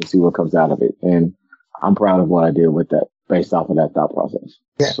scratch and see what comes out of it. And I'm proud of what I did with that based off of that thought process.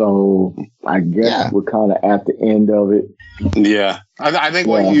 Yeah. So I guess we're kind of at the end of it. Yeah. I think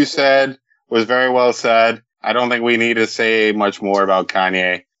what you said was very well said. I don't think we need to say much more about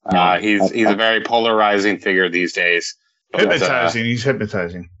Kanye. He's a very polarizing figure these days. Hypnotizing. He's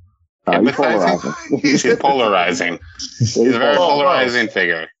hypnotizing. Hypnotizing? He's polarizing. He's a very polarizing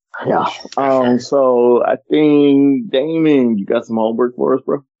figure. Yeah. So I think, Damon, you got some homework for us,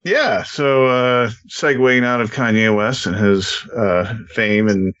 bro? Yeah. So segueing out of Kanye West and his fame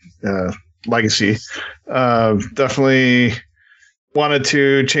and legacy, definitely wanted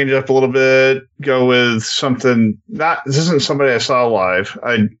to change it up a little bit, go with something. This isn't somebody I saw live.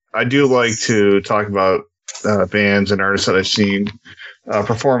 I do like to talk about bands and artists that I've seen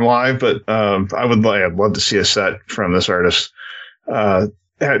perform live, but I'd love to see a set from this artist. I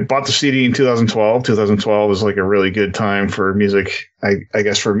bought the CD in 2012. 2012 was like a really good time for music, I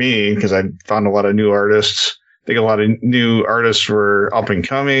guess for me, because I found a lot of new artists. I think a lot of new artists were up and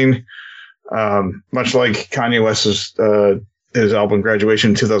coming, much like Kanye West's his album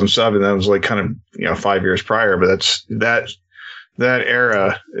Graduation in 2007. That was like kind of 5 years prior, but that's that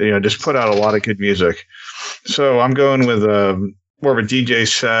era, just put out a lot of good music. So I'm going with more of a DJ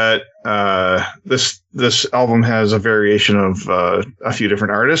set. This album has a variation of a few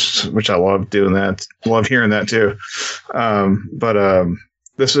different artists, which I love doing that. Love hearing that too. But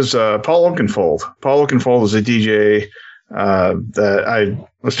this is Paul Oakenfold. Paul Oakenfold is a DJ that I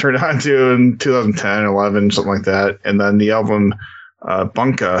was turned on to in 2010, 11, something like that. And then the album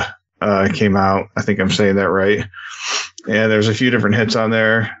Bunka came out. I think I'm saying that right. And there's a few different hits on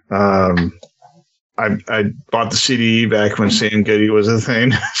there. I bought the CD back when Sam Goody was a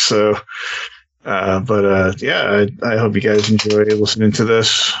thing. So, I hope you guys enjoy listening to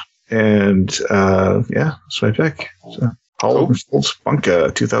this. And that's my pick. So, Paul Oakenfold's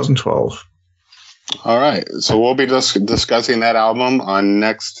Bunka, 2012. All right. So we'll be discussing that album on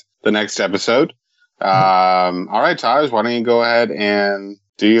the next episode. All right, Taj, why don't you go ahead and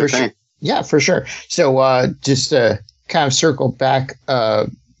do your thing? Sure. Yeah, for sure. So just to kind of circle back,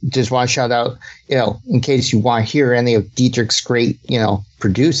 just want to shout out, in case you want to hear any of Dietrich's great,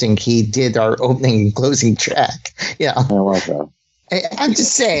 producing, he did our opening and closing track. Yeah. I like that. I'm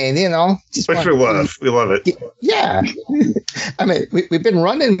just saying, which we love. We love it. Yeah. I mean, we've been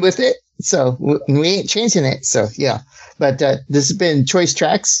running with it, so we ain't changing it. So, yeah. But this has been Choice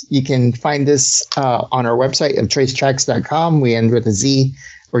Tracks. You can find this on our website of choicetracks.com. We end with a Z,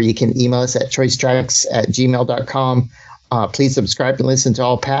 or you can email us at choicetracks@gmail.com. Please subscribe and listen to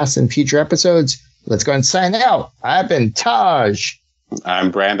all past and future episodes. Let's go and sign out. I've been Taj.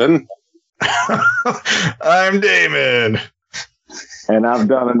 I'm Brandon. I'm Damon. And I've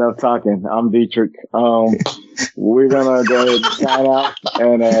done enough talking. I'm Dietrich. We're gonna go ahead and sign out,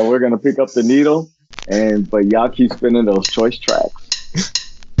 and we're gonna pick up the needle. But y'all keep spinning those choice tracks.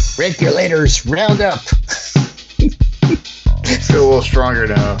 Regulators, round up. Feel a little stronger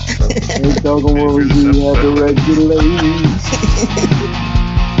now. So. We're talking what we do at the regulators.